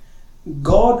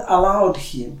 God allowed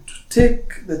him to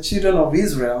take the children of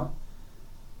Israel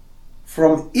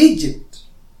from Egypt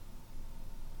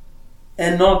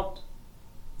and not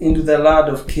into the land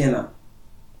of Canaan.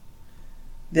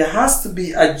 There has to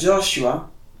be a Joshua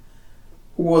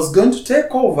who was going to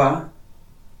take over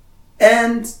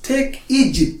and take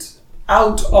Egypt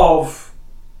out of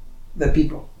the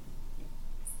people.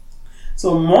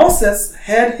 So Moses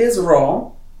had his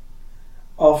role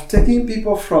of taking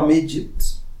people from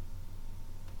Egypt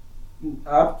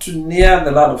up to near the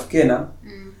land of Canaan.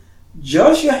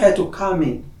 Joshua had to come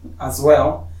in as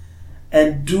well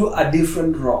and do a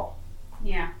different role.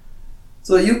 Yeah.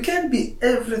 So you can't be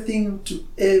everything to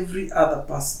every other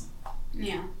person.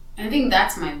 Yeah. I think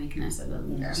that's my weakness as a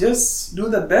leader. Just do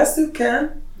the best you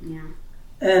can. Yeah.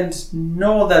 And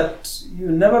know that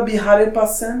you never be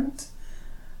 100%.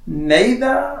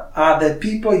 Neither are the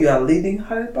people you are leading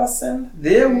 100%.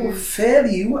 They will fail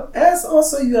you as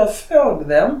also you have failed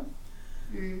them.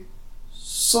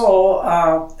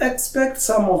 So expect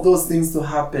some of those things to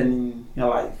happen in your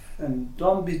life. And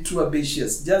don't be too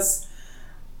ambitious. Just,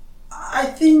 I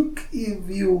think if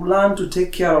you learn to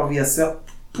take care of yourself,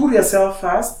 put yourself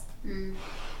first,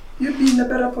 you'll be in a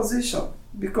better position.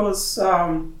 Because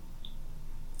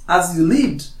as you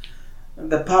lead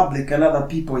the public and other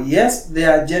people, yes,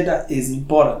 their agenda is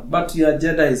important, but your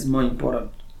agenda is more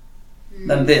important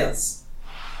than theirs.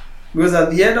 Because at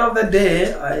the end of the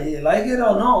day, I like it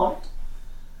or not,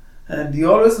 and you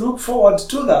always look forward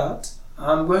to that,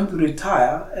 I'm going to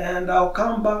retire and I'll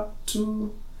come back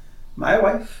to my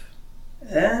wife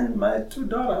and my 2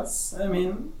 daughters. I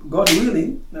mean, God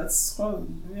willing, that's all.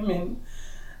 I mean,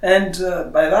 and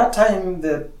by that time,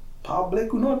 the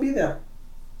public will not be there.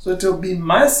 So it will be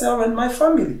myself and my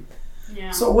family.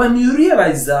 Yeah. So when you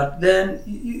realize that, then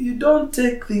you don't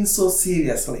take things so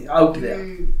seriously out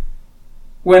there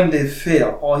when they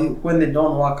fail or when they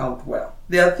don't work out well.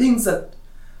 There are things that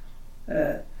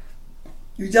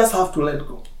you just have to let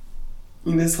go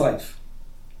in this life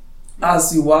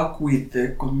as you work with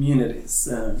the communities.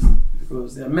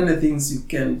 Because there are many things you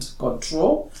can't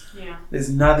control. Yeah.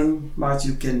 There's nothing much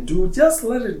you can do. Just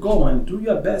let it go and do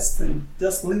your best and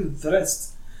just leave the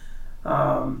rest.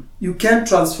 You can't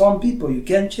transform people. You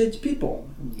can't change people.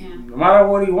 Yeah. No matter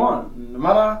what you want. No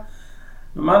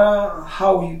matter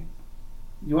how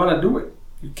you want to do it.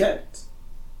 You can't.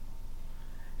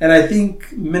 And I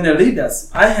think many leaders,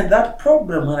 I had that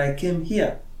problem when I came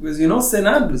here. Because St.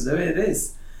 Andrews, the way it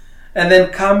is. And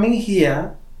then coming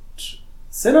here,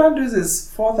 St. Andrews is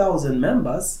 4,000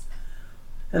 members.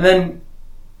 And then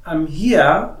I'm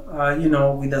here,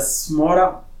 with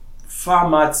a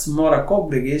much smaller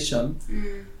congregation.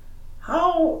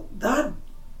 How that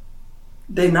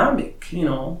dynamic,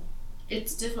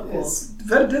 It's difficult. It's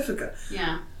very difficult.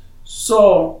 Yeah.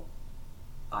 So,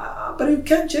 but you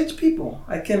can't change people.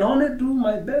 I can only do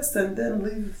my best and then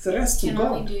leave the rest to God. You can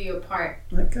only do your part.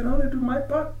 I can only do my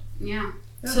part. Yeah.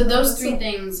 So those 3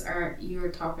 things are your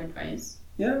top advice.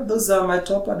 Yeah, those are my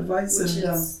top advice. Which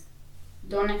is,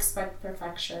 don't expect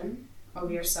perfection of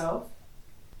yourself.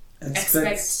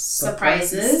 Expect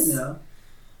surprises. Yeah.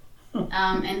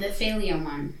 And the failure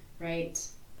one, right?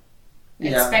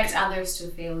 Expect others to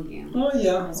fail you. Oh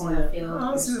yeah.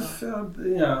 As you failed,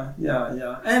 yeah.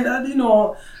 And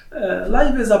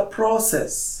life is a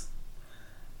process.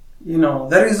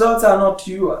 The results are not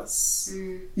yours.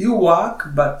 You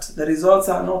work, but the results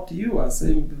are not yours.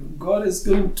 And God is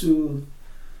going to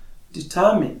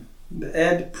determine the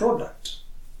end product.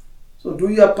 So do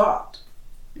your part.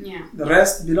 Yeah. The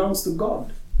rest belongs to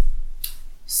God.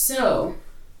 So,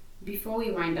 before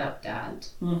we wind up, Dad,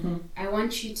 I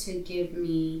want you to give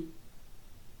me,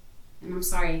 and I'm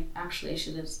sorry, actually I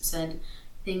should have said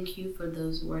thank you for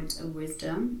those words of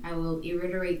wisdom. I will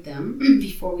reiterate them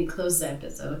before we close the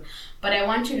episode. But I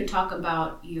want you to talk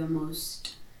about your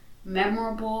most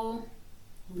memorable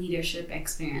leadership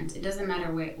experience. It doesn't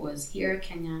matter where it was, here,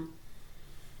 Kenya.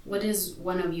 What is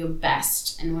one of your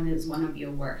best and what is one of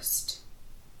your worst?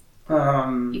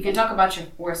 You can talk about your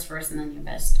worst first and then your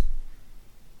best.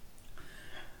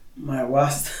 My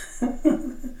worst?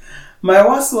 My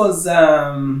worst was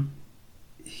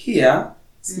here,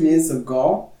 some years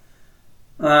ago,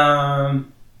 when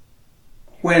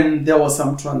there was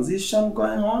some transition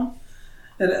going on.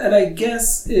 And I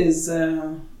guess is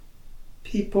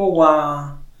people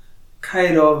were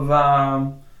kind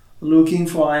of looking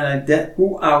for an identity.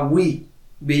 Who are we?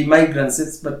 We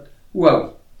migrants, but who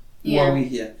are we? Who are we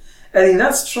here? And in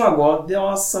that struggle, there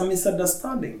was some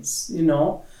misunderstandings,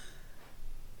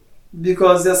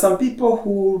 because there are some people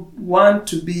who want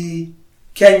to be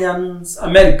Kenyans,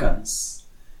 Americans.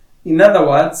 In other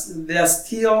words, they are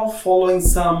still following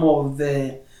some of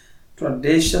the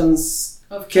traditions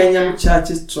of Kenyan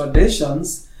churches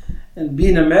traditions and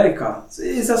being America. So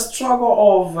it's a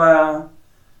struggle of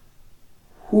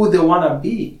who they want to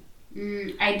be.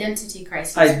 Identity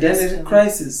crisis. Identity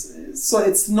crisis. So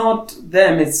it's not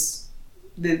them, it's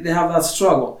they have that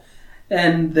struggle.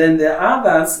 And then there are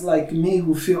others like me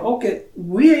who feel, okay,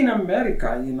 we're in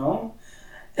America,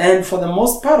 And for the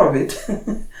most part of it,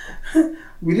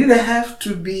 we didn't have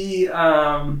to be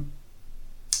under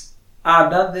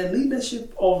the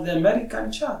leadership of the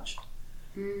American church.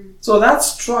 So that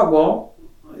struggle,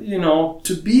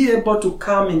 to be able to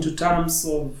come into terms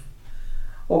of,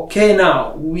 okay,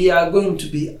 now we are going to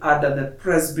be under the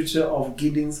presbytery of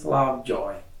Giddings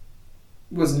Lovejoy.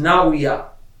 Because now we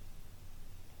are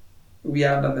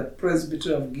under the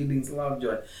presbytery of Giddings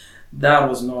Lovejoy. That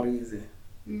was not easy.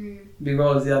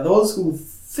 Because there are those who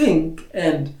think,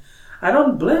 and I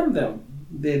don't blame them,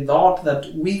 they thought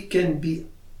that we can be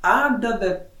under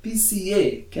the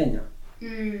PCA Kenya,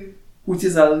 which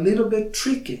is a little bit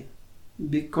tricky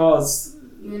because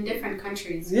you're in different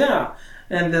countries. Yeah,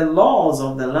 and the laws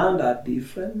of the land are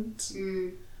different.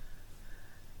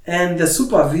 And the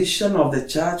supervision of the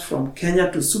church from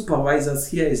Kenya to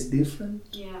supervisors here is different.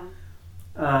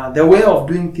 Yeah. The way of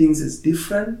doing things is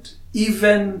different.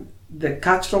 Even the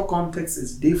cultural context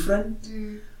is different.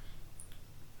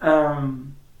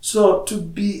 So to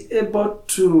be able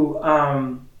to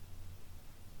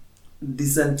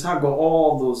disentangle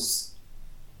all those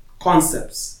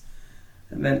concepts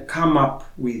and then come up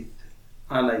with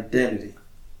an identity,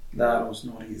 that was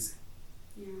not easy.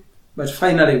 Yeah. But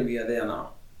finally we are there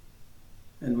now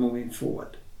and moving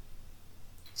forward.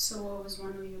 So what was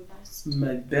one of your best?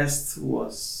 My best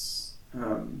was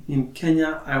in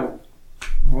Kenya.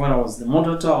 When I was the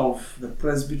moderator of the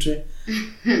presbytery,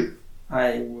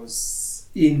 I was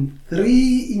in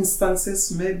 3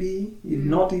 instances, maybe, if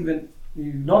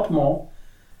not more.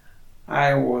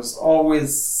 I was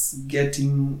always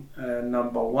getting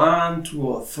number 1, 2,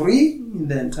 or 3 in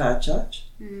the entire church.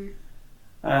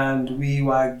 And we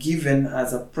were given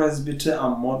as a presbytery a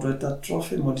moderator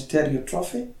trophy, moderatorial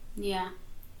trophy. Yeah.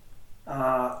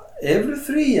 Every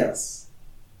 3 years.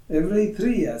 Every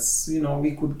 3 years,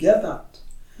 we could get that.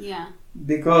 Yeah.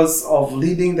 Because of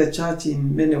leading the church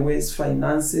in many ways,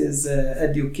 finances,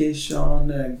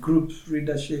 education, group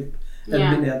leadership, and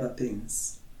many other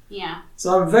things. Yeah.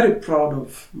 So I'm very proud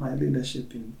of my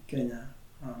leadership in Kenya,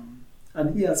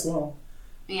 and here as well.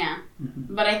 Yeah.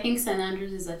 But I think St.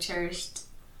 Andrews is a cherished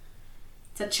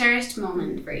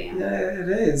moment for you. Yeah, it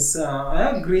is.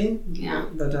 I agree. Yeah.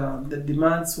 That the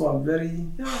demands were very,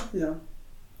 yeah.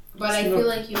 But I feel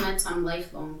like you met some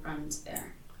lifelong friends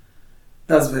there.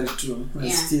 That's very true. We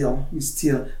still.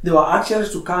 They were actually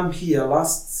to come here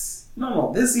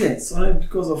this year. It's only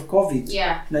because of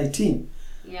COVID-19.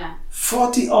 Yeah.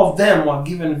 40 of them were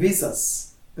given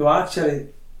visas. They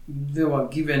were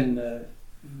given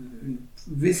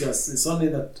visas. It's only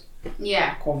that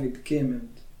COVID came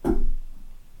and.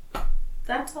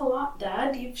 That's a lot,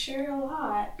 Dad. You've shared a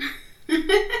lot.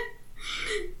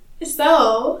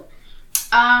 So,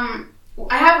 I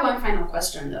have one final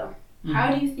question though.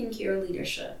 How do you think your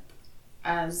leadership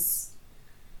as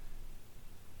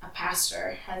a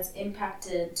pastor has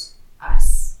impacted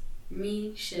us,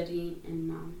 me, Sherry, and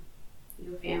Mom,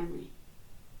 your family,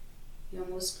 your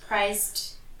most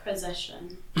prized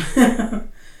possession?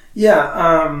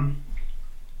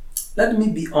 Let me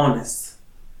be honest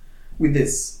with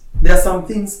this. There are some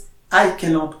things I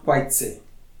cannot quite say.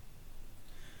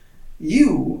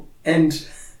 You and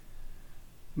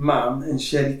Mom and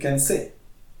Sherry can say.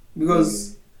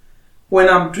 Because when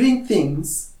I'm doing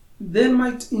things, they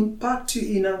might impact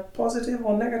you in a positive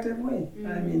or negative way.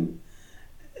 I mean,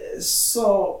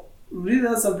 so really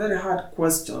that's a very hard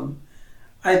question.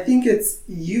 I think it's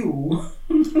you.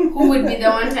 Who would be the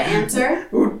one to answer?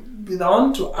 Who would be the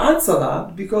one to answer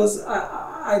that, because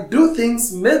I do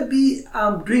things, maybe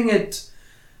I'm doing it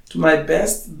to my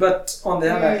best, but on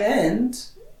the other end,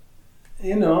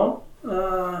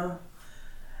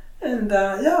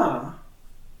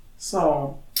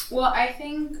 So. Well, I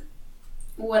think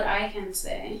what I can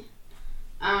say,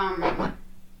 I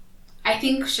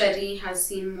think Sherry has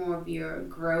seen more of your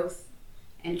growth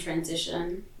and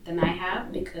transition than I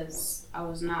have, because I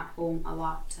was not home a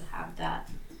lot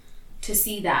to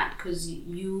see that, because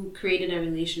you created a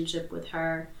relationship with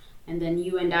her, and then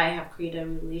you and I have created a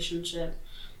relationship,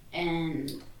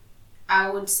 and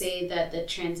I would say that the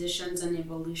transitions and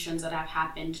evolutions that have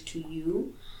happened to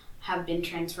you have been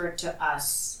transferred to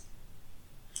us.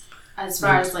 As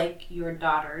far as like your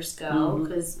daughters go,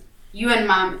 because you and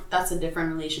Mom, that's a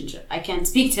different relationship. I can't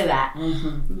speak to that.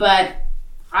 But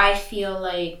I feel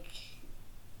like,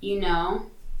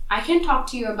 I can talk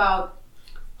to you about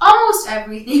almost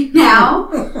everything now.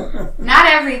 Not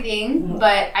everything,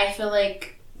 but I feel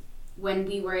like when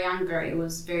we were younger, it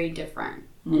was very different.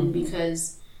 And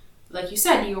because, like you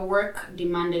said, your work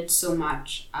demanded so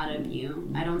much out of you.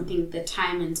 I don't think the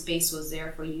time and space was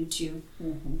there for you to...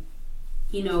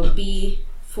 be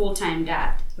full-time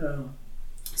dad.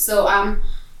 So I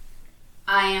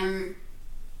am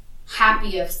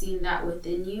happy of seeing that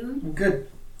within you. Good.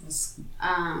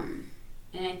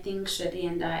 And I think Shadi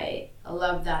and I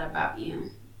love that about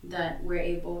you, that we're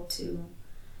able to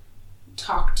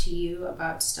talk to you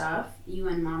about stuff, you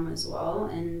and Mom as well.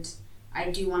 And I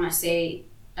do want to say,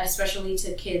 especially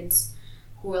to kids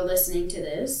who are listening to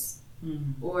this,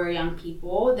 or young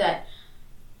people, that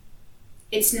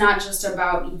it's not just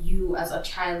about you as a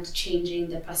child changing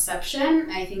the perception.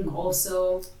 I think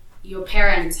also your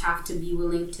parents have to be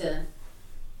willing to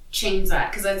change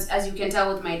that, because as you can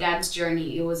tell with my dad's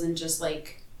journey, it wasn't just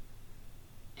like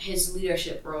his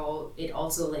leadership role, it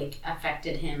also like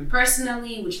affected him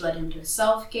personally, which led him to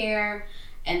self-care,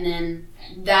 and then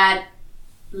that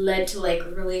led to like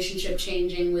relationship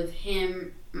changing with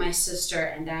him, my sister,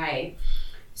 and I.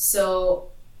 So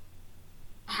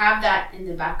have that in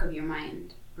the back of your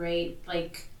mind, right?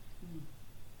 Like,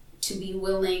 to be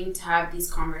willing to have these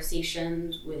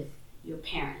conversations with your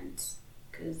parents,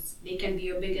 because they can be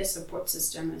your biggest support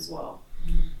system as well.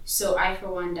 So I, for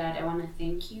one, Dad, I want to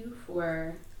thank you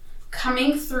for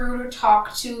coming through to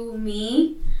talk to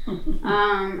me.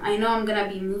 I know I'm going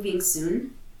to be moving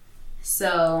soon,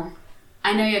 so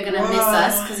I know you're going to miss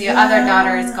us because your other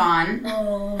daughter is gone.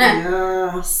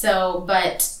 Yeah. So,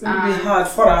 but it's going to be hard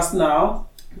for us now.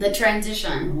 The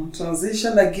transition.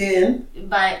 Transition again.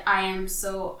 But I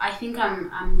think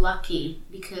I'm lucky,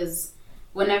 because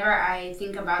whenever I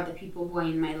think about the people who are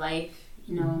in my life,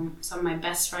 you know, some of my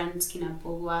best friends, Kina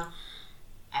Bogwa,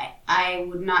 I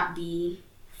would not be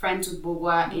friends with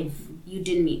Bogwa if you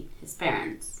didn't meet his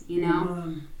parents, you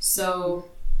know? So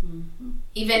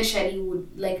eventually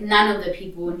would, like, none of the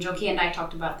people, and Joki and I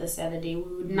talked about this the other day,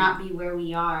 we would not be where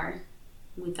we are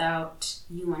without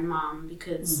you and Mom,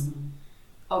 because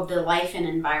of the life and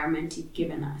environment you've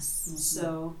given us.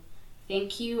 So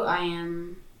thank you. I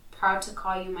am proud to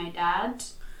call you my dad.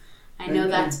 I know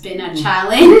that's been a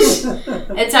challenge.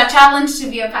 It's a challenge to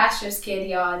be a pastor's kid,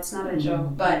 y'all. It's not a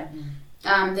joke, but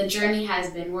the journey has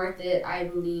been worth it, I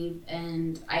believe,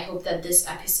 and I hope that this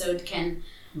episode can,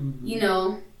 you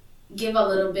know, give a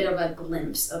little bit of a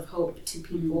glimpse of hope to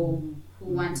people who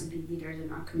want to be leaders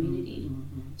in our community.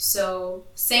 So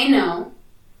say no,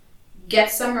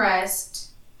 get some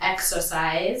rest,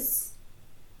 exercise,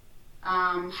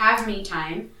 have me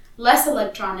time. Less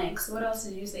electronics. What else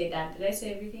did you say, Dad? Did I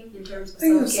say everything in terms of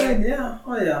self-care? I think you said, yeah.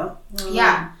 Oh, yeah.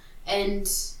 Yeah. And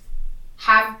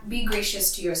be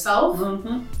gracious to yourself.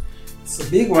 It's a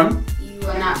big one. You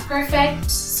are not perfect,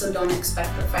 so don't expect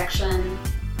perfection.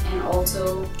 And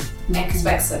also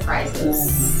expect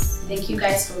surprises. Thank you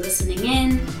guys for listening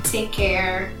in. Take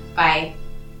care. Bye.